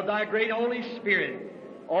 of Thy great Holy Spirit.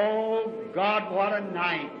 Oh God, what a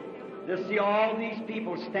night to see all these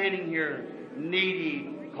people standing here,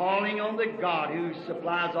 needy, calling on the God who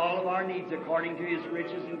supplies all of our needs according to His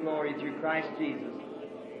riches and glory through Christ Jesus.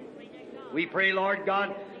 We pray, Lord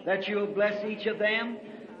God, that You will bless each of them,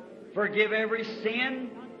 forgive every sin.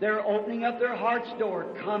 They're opening up their heart's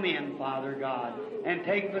door. Come in, Father God, and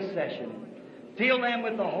take possession. Fill them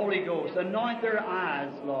with the Holy Ghost. Anoint their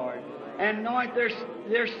eyes, Lord. Anoint their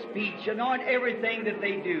speech. Anoint everything that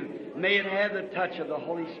they do. May it have the touch of the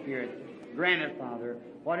Holy Spirit. Grant it, Father.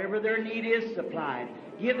 Whatever their need is supplied.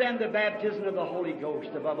 Give them the baptism of the Holy Ghost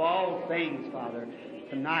above all things, Father,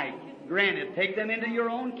 tonight. Grant it. Take them into Your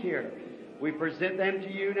own care. We present them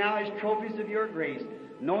to You now as trophies of Your grace,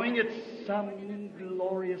 knowing it's some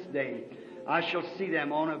glorious day I shall see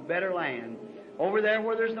them on a better land, over there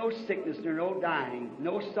where there's no sickness, nor no dying,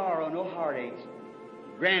 no sorrow, no heartaches.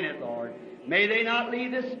 Grant it, Lord. May they not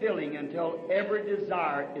leave this building until every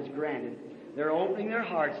desire is granted. They're opening their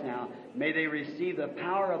hearts now. May they receive the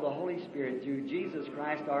power of the Holy Spirit through Jesus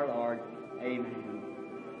Christ our Lord. Amen.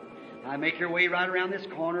 Now make your way right around this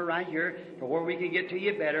corner right here to where we can get to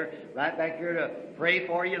you better. Right back here to pray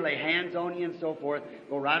for you, lay hands on you and so forth.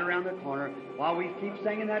 Go right around the corner. While we keep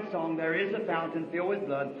singing that song, there is a fountain filled with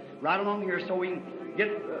blood right along here so we can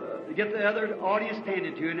get the other audience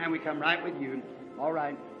tended to, and then we come right with you. All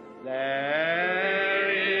right. There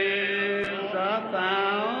is a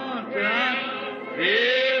fountain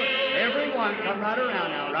filled. Everyone come right around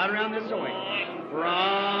now, right around this way.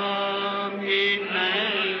 From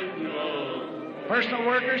Emmanuel. Personal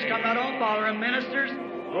workers, come right on, following ministers,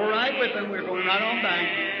 go right with them. We're going right on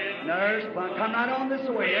back. Nurse, come right on this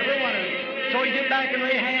way, every one of them. So you get back and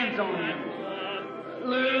lay hands on them.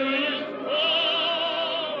 Loose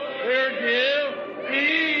their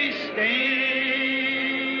guilty stain.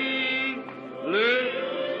 Loose.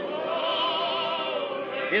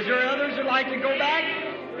 Is there others who'd like to go back?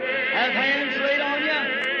 Have hands laid on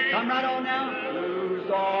you? Come right on now. Lose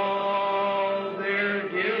all their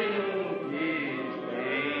guilty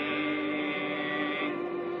stain,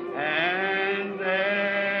 and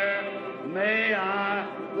there may I,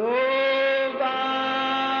 though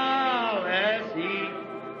vile as he,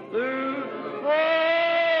 lose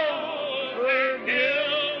all their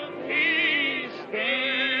guilty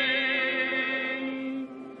stain.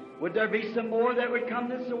 Would there be some more that would come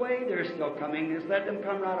this way? They're still coming. Just let them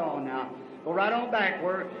come right on now. Go right on back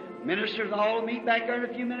where ministers all meet back there in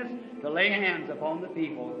a few minutes to lay hands upon the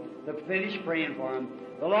people, to finish praying for them.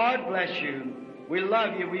 The Lord bless you. We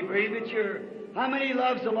love you. We believe that you're... How many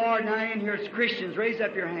loves the Lord now in here as Christians? Raise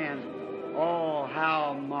up your hands. Oh,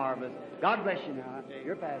 how marvelous. God bless you now.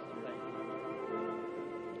 Your pastor.